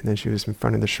 and then she was in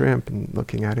front of the shrimp and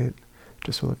looking at it,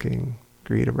 just looking.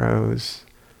 Greed arose,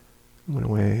 went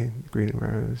away, greed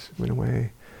arose, went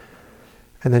away.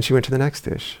 And then she went to the next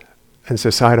dish. And so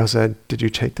Sayadaw said, "Did you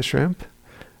take the shrimp?"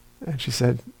 And she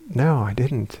said, "No, I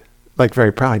didn't." Like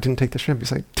very proud, "I didn't take the shrimp."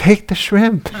 He's like, "Take the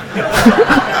shrimp."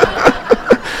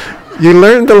 You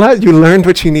learned you learned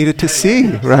what you needed to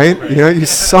see, right? You know, you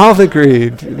saw the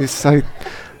greed. It's like,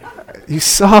 you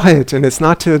saw it, and it's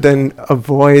not to then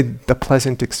avoid the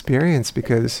pleasant experience,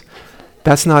 because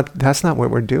that's not what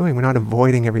we're doing. We're not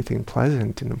avoiding everything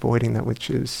pleasant and avoiding that which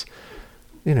is,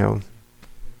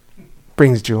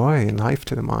 brings joy and life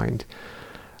to the mind.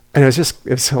 And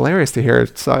it's hilarious to hear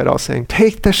Sayadaw saying,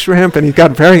 "Take the shrimp," and he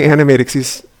got very animated because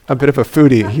he's a bit of a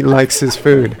foodie. He likes his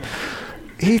food.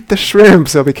 Eat the shrimp.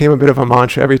 So it became a bit of a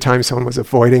mantra. Every time someone was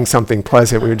avoiding something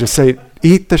pleasant, we would just say,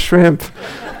 "Eat the shrimp,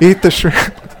 eat the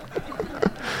shrimp."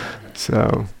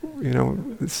 So,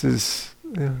 this is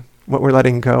what we're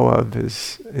letting go of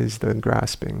is the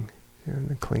grasping and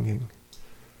the clinging,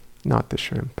 not the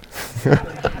shrimp.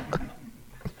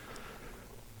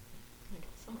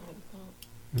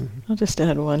 I'll just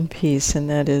add one piece, and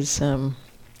that is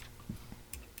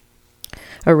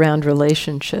around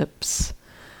relationships.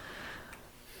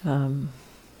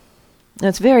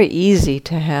 It's very easy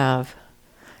to have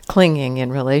clinging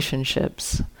in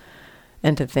relationships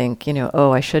and to think,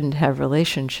 I shouldn't have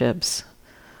relationships.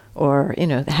 Or,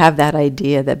 have that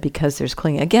idea that because there's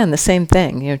clinging, again, the same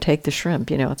thing, take the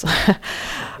shrimp, it's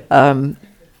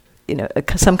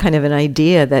some kind of an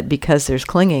idea that because there's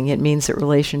clinging, it means that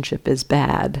relationship is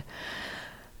bad.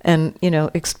 And,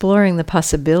 exploring the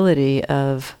possibility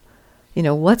of,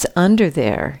 what's under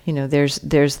there. There's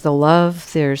the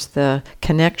love, there's the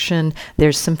connection,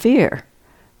 there's some fear.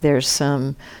 There's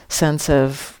some sense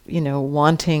of,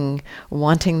 wanting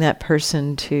that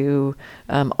person to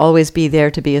always be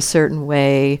there, to be a certain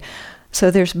way.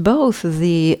 So there's both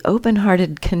the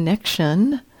open-hearted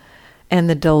connection and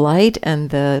the delight and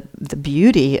the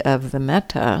beauty of the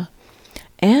metta,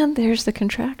 and there's the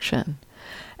contraction.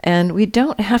 And we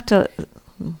don't have to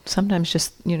sometimes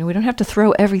just, we don't have to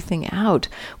throw everything out.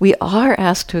 We are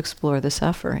asked to explore the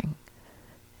suffering.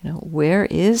 Where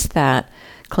is that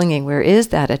clinging? Where is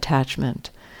that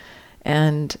attachment?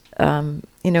 And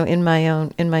in my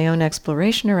own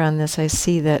exploration around this, I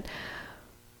see that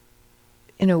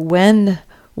when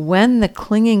the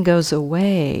clinging goes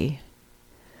away,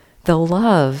 the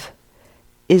love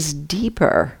is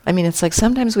deeper. I mean, it's like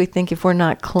sometimes we think if we're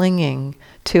not clinging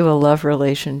to a love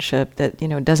relationship, that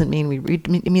doesn't mean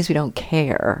it means we don't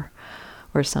care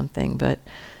or something. But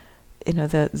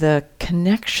the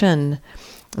connection,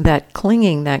 that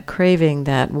clinging, that craving,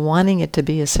 that wanting it to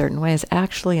be a certain way is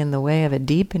actually in the way of a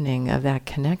deepening of that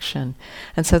connection.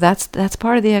 And so that's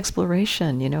part of the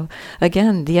exploration,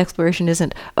 Again, the exploration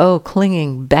isn't,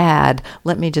 clinging, bad,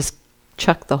 let me just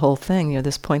chuck the whole thing.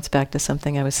 This points back to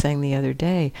something I was saying the other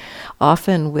day.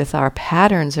 Often with our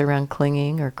patterns around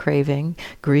clinging or craving,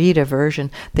 greed, aversion,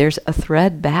 there's a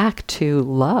thread back to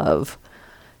love.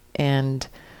 And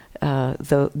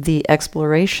the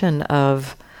exploration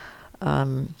of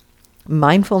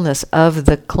mindfulness of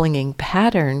the clinging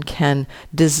pattern can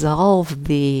dissolve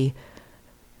the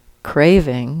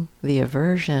craving, the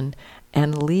aversion,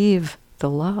 and leave the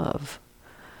love.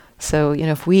 So,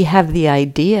 if we have the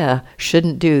idea,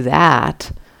 shouldn't do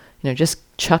that, just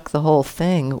chuck the whole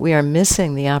thing, we are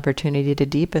missing the opportunity to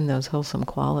deepen those wholesome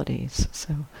qualities.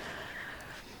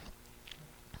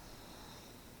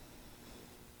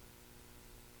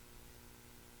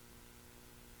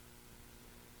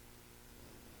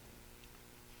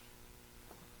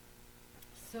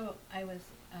 So I was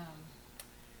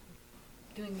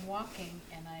doing walking,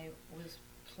 and I was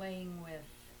playing with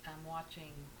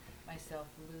watching myself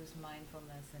lose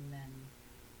mindfulness, and then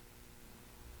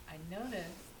I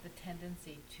noticed the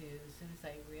tendency to, as soon as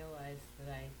I realized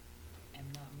that I am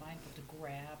not mindful, to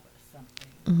grab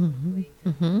something quickly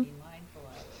to be mindful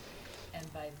of.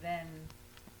 And by then,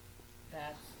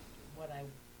 that's what I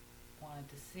wanted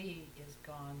to see is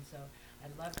gone. So I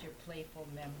loved your playful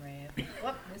memory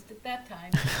of, missed it that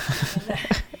time.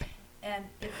 And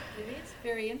it is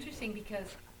very interesting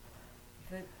because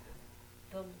the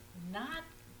not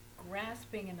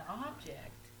grasping an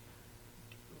object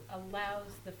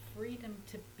allows the freedom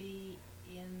to be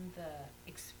in the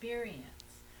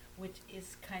experience, which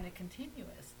is kind of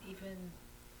continuous, even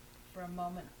for a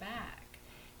moment back.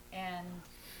 And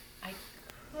I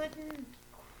couldn't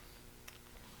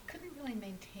really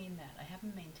maintain that. I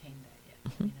haven't maintained that yet.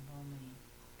 I mean, I've only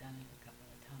done it a couple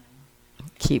of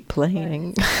times. Keep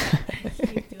playing.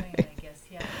 Keep doing it, I guess,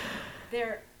 yeah.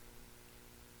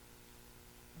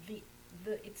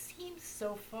 It seems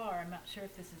so far, I'm not sure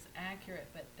if this is accurate,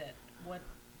 but that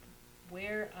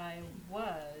where I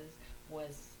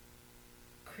was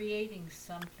creating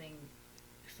something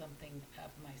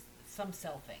of some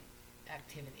selfing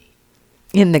activity.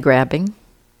 In the grabbing?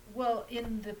 Well,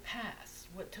 in the past,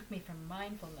 what took me from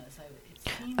mindfulness, it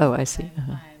seems I see.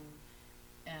 I'm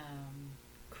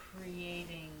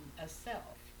creating a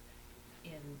self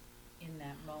in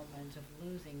that moment of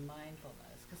losing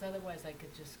mindfulness, because otherwise I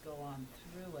could just go on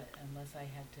through it unless I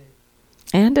had to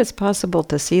And it's possible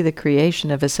to see the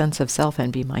creation of a sense of self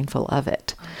and be mindful of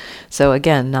it. So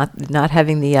again, not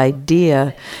having the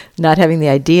idea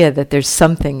that there's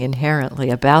something inherently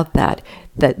about that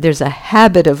there's a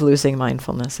habit of losing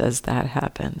mindfulness as that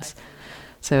happens.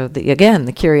 So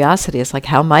the curiosity is like,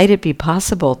 how might it be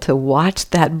possible to watch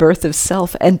that birth of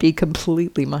self and be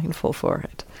completely mindful for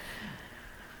it?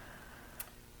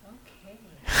 Okay.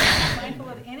 Mindful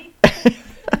of anything.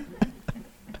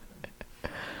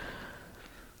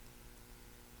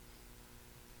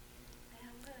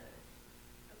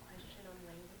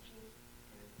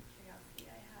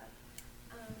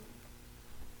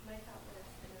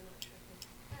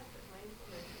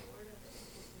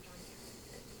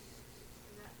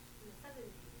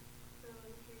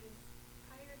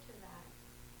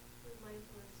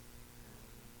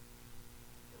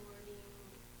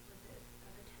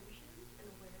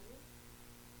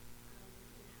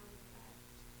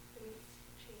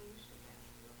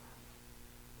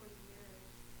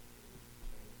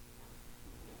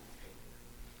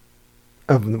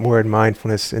 Of the word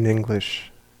mindfulness in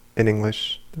English,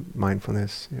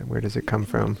 mindfulness, where does it come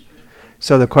from?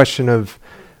 So the question of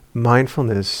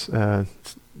mindfulness,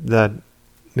 that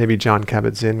maybe John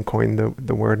Kabat-Zinn coined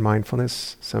the word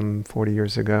mindfulness some 40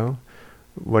 years ago.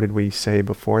 What did we say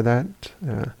before that?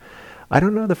 I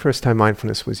don't know the first time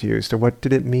mindfulness was used, or what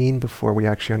did it mean before we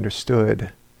actually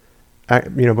understood.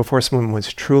 Before someone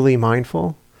was truly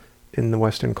mindful in the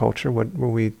Western culture, what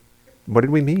did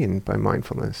we mean by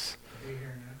mindfulness?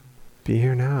 Be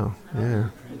here now, yeah.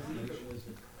 It was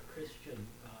a Christian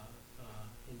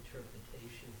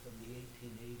interpretation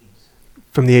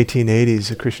from the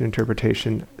 1880s, a Christian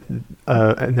interpretation,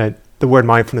 and that the word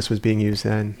mindfulness was being used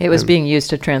then. It was being used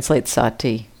to translate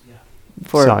sati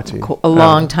for Sati. A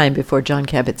long time before John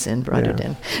Kabat-Zinn brought it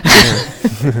in.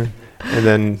 Yeah. And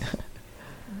then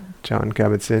John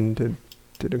Kabat-Zinn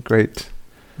did a great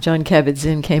John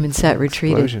Kabat-Zinn came and sat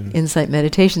retreat at explosion. Insight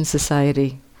Meditation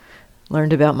Society,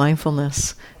 learned about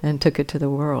mindfulness, and took it to the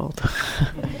world.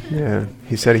 Yeah,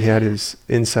 he said he had his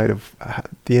insight of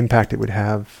the impact it would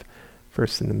have,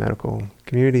 first in the medical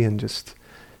community and just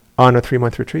on a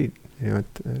 3-month retreat, at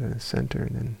a center,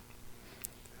 and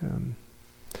then,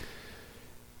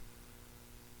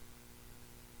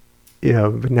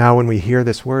 but now when we hear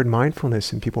this word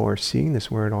mindfulness and people are seeing this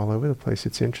word all over the place,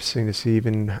 it's interesting to see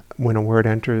even when a word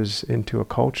enters into a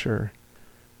culture,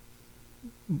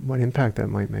 what impact that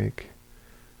might make.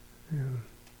 Yeah.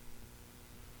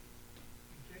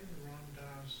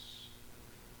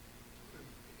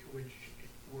 Which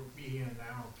where Be Here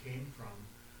Now came from.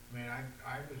 I mean,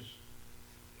 I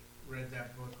read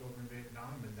that book over in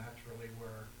Vietnam, and that's really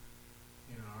where,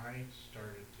 I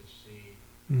started to see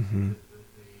Mm-hmm.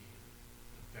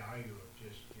 the value of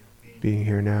just, Being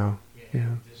here now.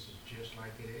 Yeah. This is just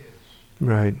like it is.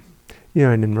 Right.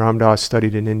 Yeah, and then Ram Dass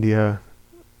studied in India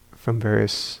from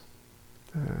various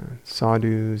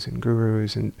sadhus and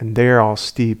gurus, and they're all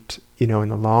steeped, in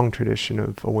the long tradition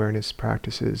of awareness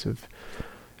practices of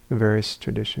various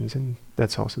traditions, and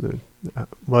that's also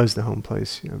was the home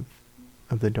place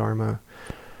of the Dharma.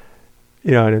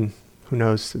 And who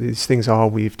knows? These things all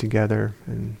weave together,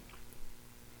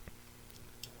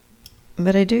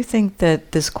 But I do think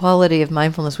that this quality of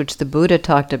mindfulness, which the Buddha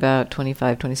talked about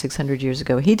 2,600 years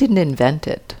ago, he didn't invent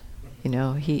it.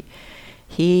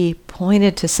 He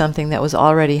pointed to something that was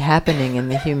already happening in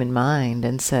the human mind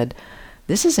and said,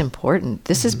 this is important.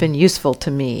 This has been useful to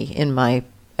me in my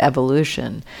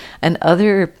evolution. And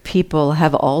other people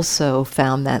have also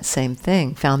found that same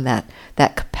thing, found that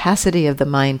capacity of the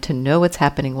mind to know what's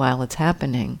happening while it's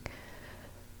happening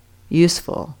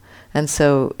useful. And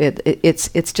so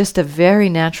it's just a very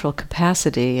natural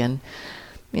capacity. And,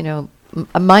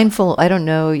 a mindful, I don't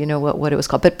know, what it was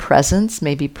called, but presence,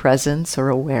 maybe presence or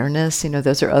awareness,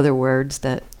 those are other words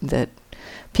that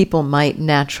people might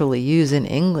naturally use in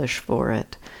English for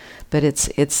it. But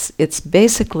it's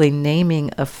basically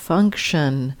naming a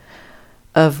function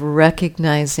of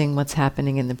recognizing what's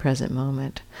happening in the present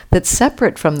moment that's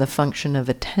separate from the function of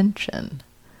attention.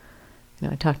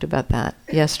 I talked about that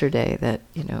yesterday, that,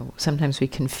 sometimes we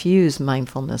confuse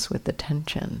mindfulness with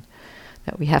attention,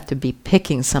 that we have to be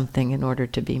picking something in order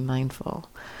to be mindful.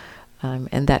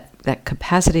 And that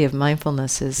capacity of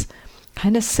mindfulness is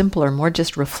kind of simpler, more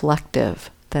just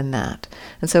reflective than that.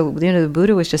 And so, the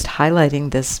Buddha was just highlighting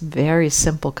this very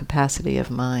simple capacity of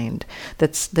mind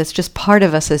that's just part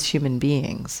of us as human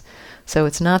beings. So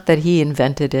it's not that he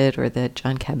invented it or that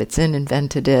John Kabat-Zinn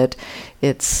invented it.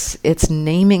 It's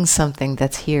naming something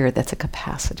that's here, that's a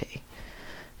capacity.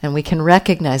 And we can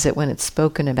recognize it when it's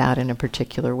spoken about in a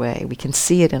particular way. We can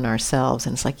see it in ourselves,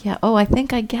 and it's like, yeah, oh, I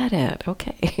think I get it.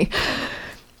 Okay.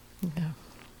 Yeah.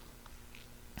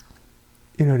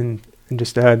 And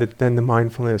just to add that then the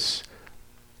mindfulness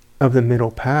of the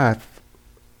middle path,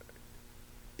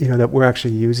 that we're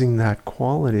actually using that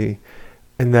quality,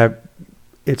 and that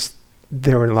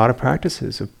there are a lot of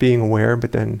practices of being aware,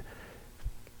 but then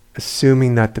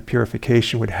assuming that the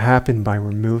purification would happen by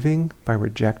removing, by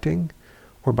rejecting,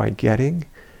 or by getting,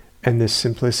 and this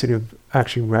simplicity of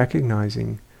actually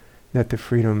recognizing that the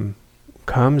freedom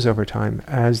comes over time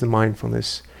as the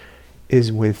mindfulness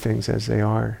is with things as they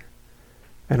are,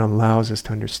 and allows us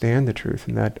to understand the truth,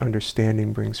 and that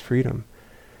understanding brings freedom.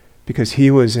 Because he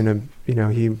was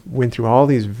he went through all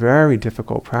these very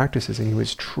difficult practices, and he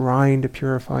was trying to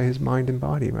purify his mind and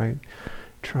body, right?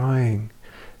 Trying.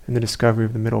 And the discovery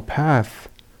of the middle path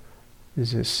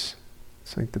is this,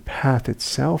 it's like the path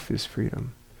itself is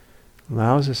freedom.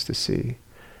 Allows us to see.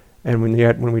 And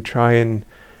when we try, and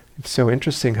it's so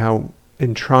interesting how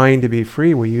in trying to be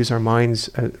free, we use our minds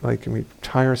and we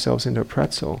tie ourselves into a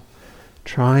pretzel,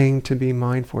 trying to be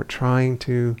mindful, trying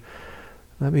to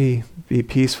let me be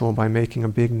peaceful by making a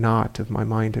big knot of my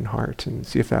mind and heart and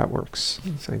see if that works.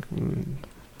 It's like,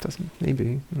 doesn't,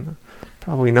 maybe,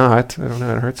 probably not. I don't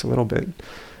know, it hurts a little bit.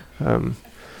 So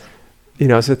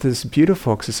this is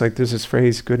beautiful, because it's like there's this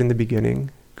phrase, good in the beginning,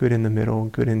 good in the middle,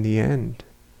 good in the end.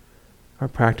 Our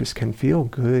practice can feel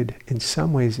good in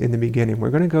some ways in the beginning. We're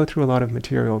going to go through a lot of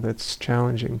material that's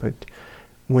challenging, but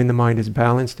when the mind is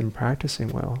balanced and practicing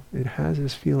well, it has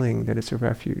this feeling that it's a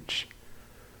refuge.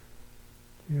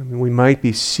 We might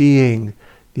be seeing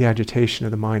the agitation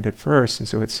of the mind at first, and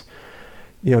so it's,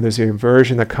 there's the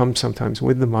aversion that comes sometimes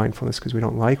with the mindfulness because we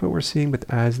don't like what we're seeing, but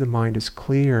as the mind is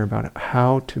clear about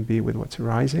how to be with what's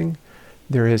arising,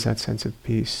 there is that sense of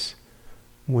peace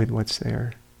with what's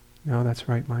there. No, that's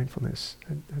right mindfulness.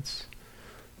 That's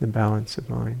the balance of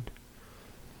mind.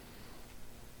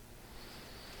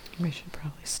 We should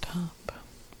probably stop.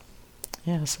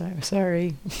 Yeah,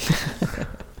 sorry.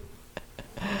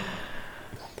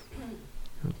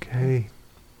 Okay.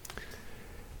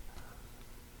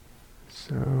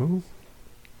 So,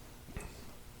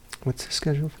 what's the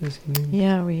schedule for this evening?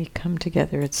 Yeah, we come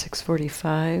together at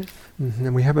 6:45. Mm-hmm.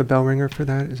 And we have a bell ringer for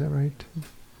that, is that right?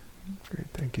 Mm-hmm. Great,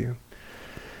 thank you.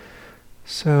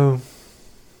 So,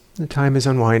 the time is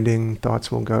unwinding.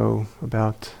 Thoughts will go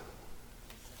about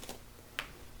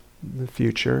the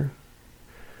future.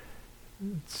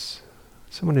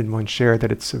 Someone had once shared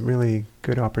that it's a really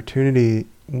good opportunity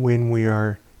when we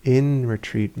are in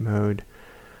retreat mode,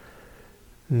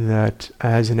 that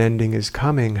as an ending is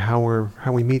coming, how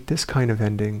we meet this kind of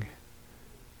ending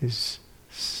is,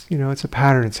 it's a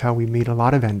pattern. It's how we meet a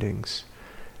lot of endings.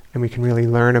 And we can really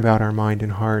learn about our mind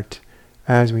and heart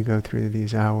as we go through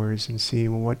these hours and see,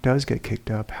 well, what does get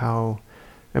kicked up? How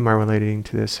am I relating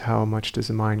to this? How much does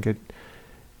the mind get,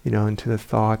 into the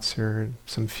thoughts or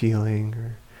some feeling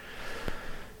or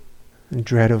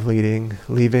dread of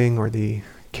leaving, or the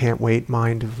can't wait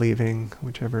mind of leaving,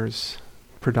 whichever is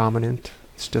predominant.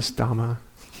 It's just Dhamma.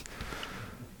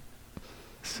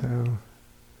 So,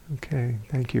 okay,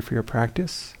 thank you for your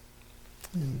practice,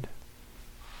 and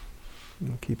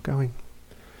we'll keep going.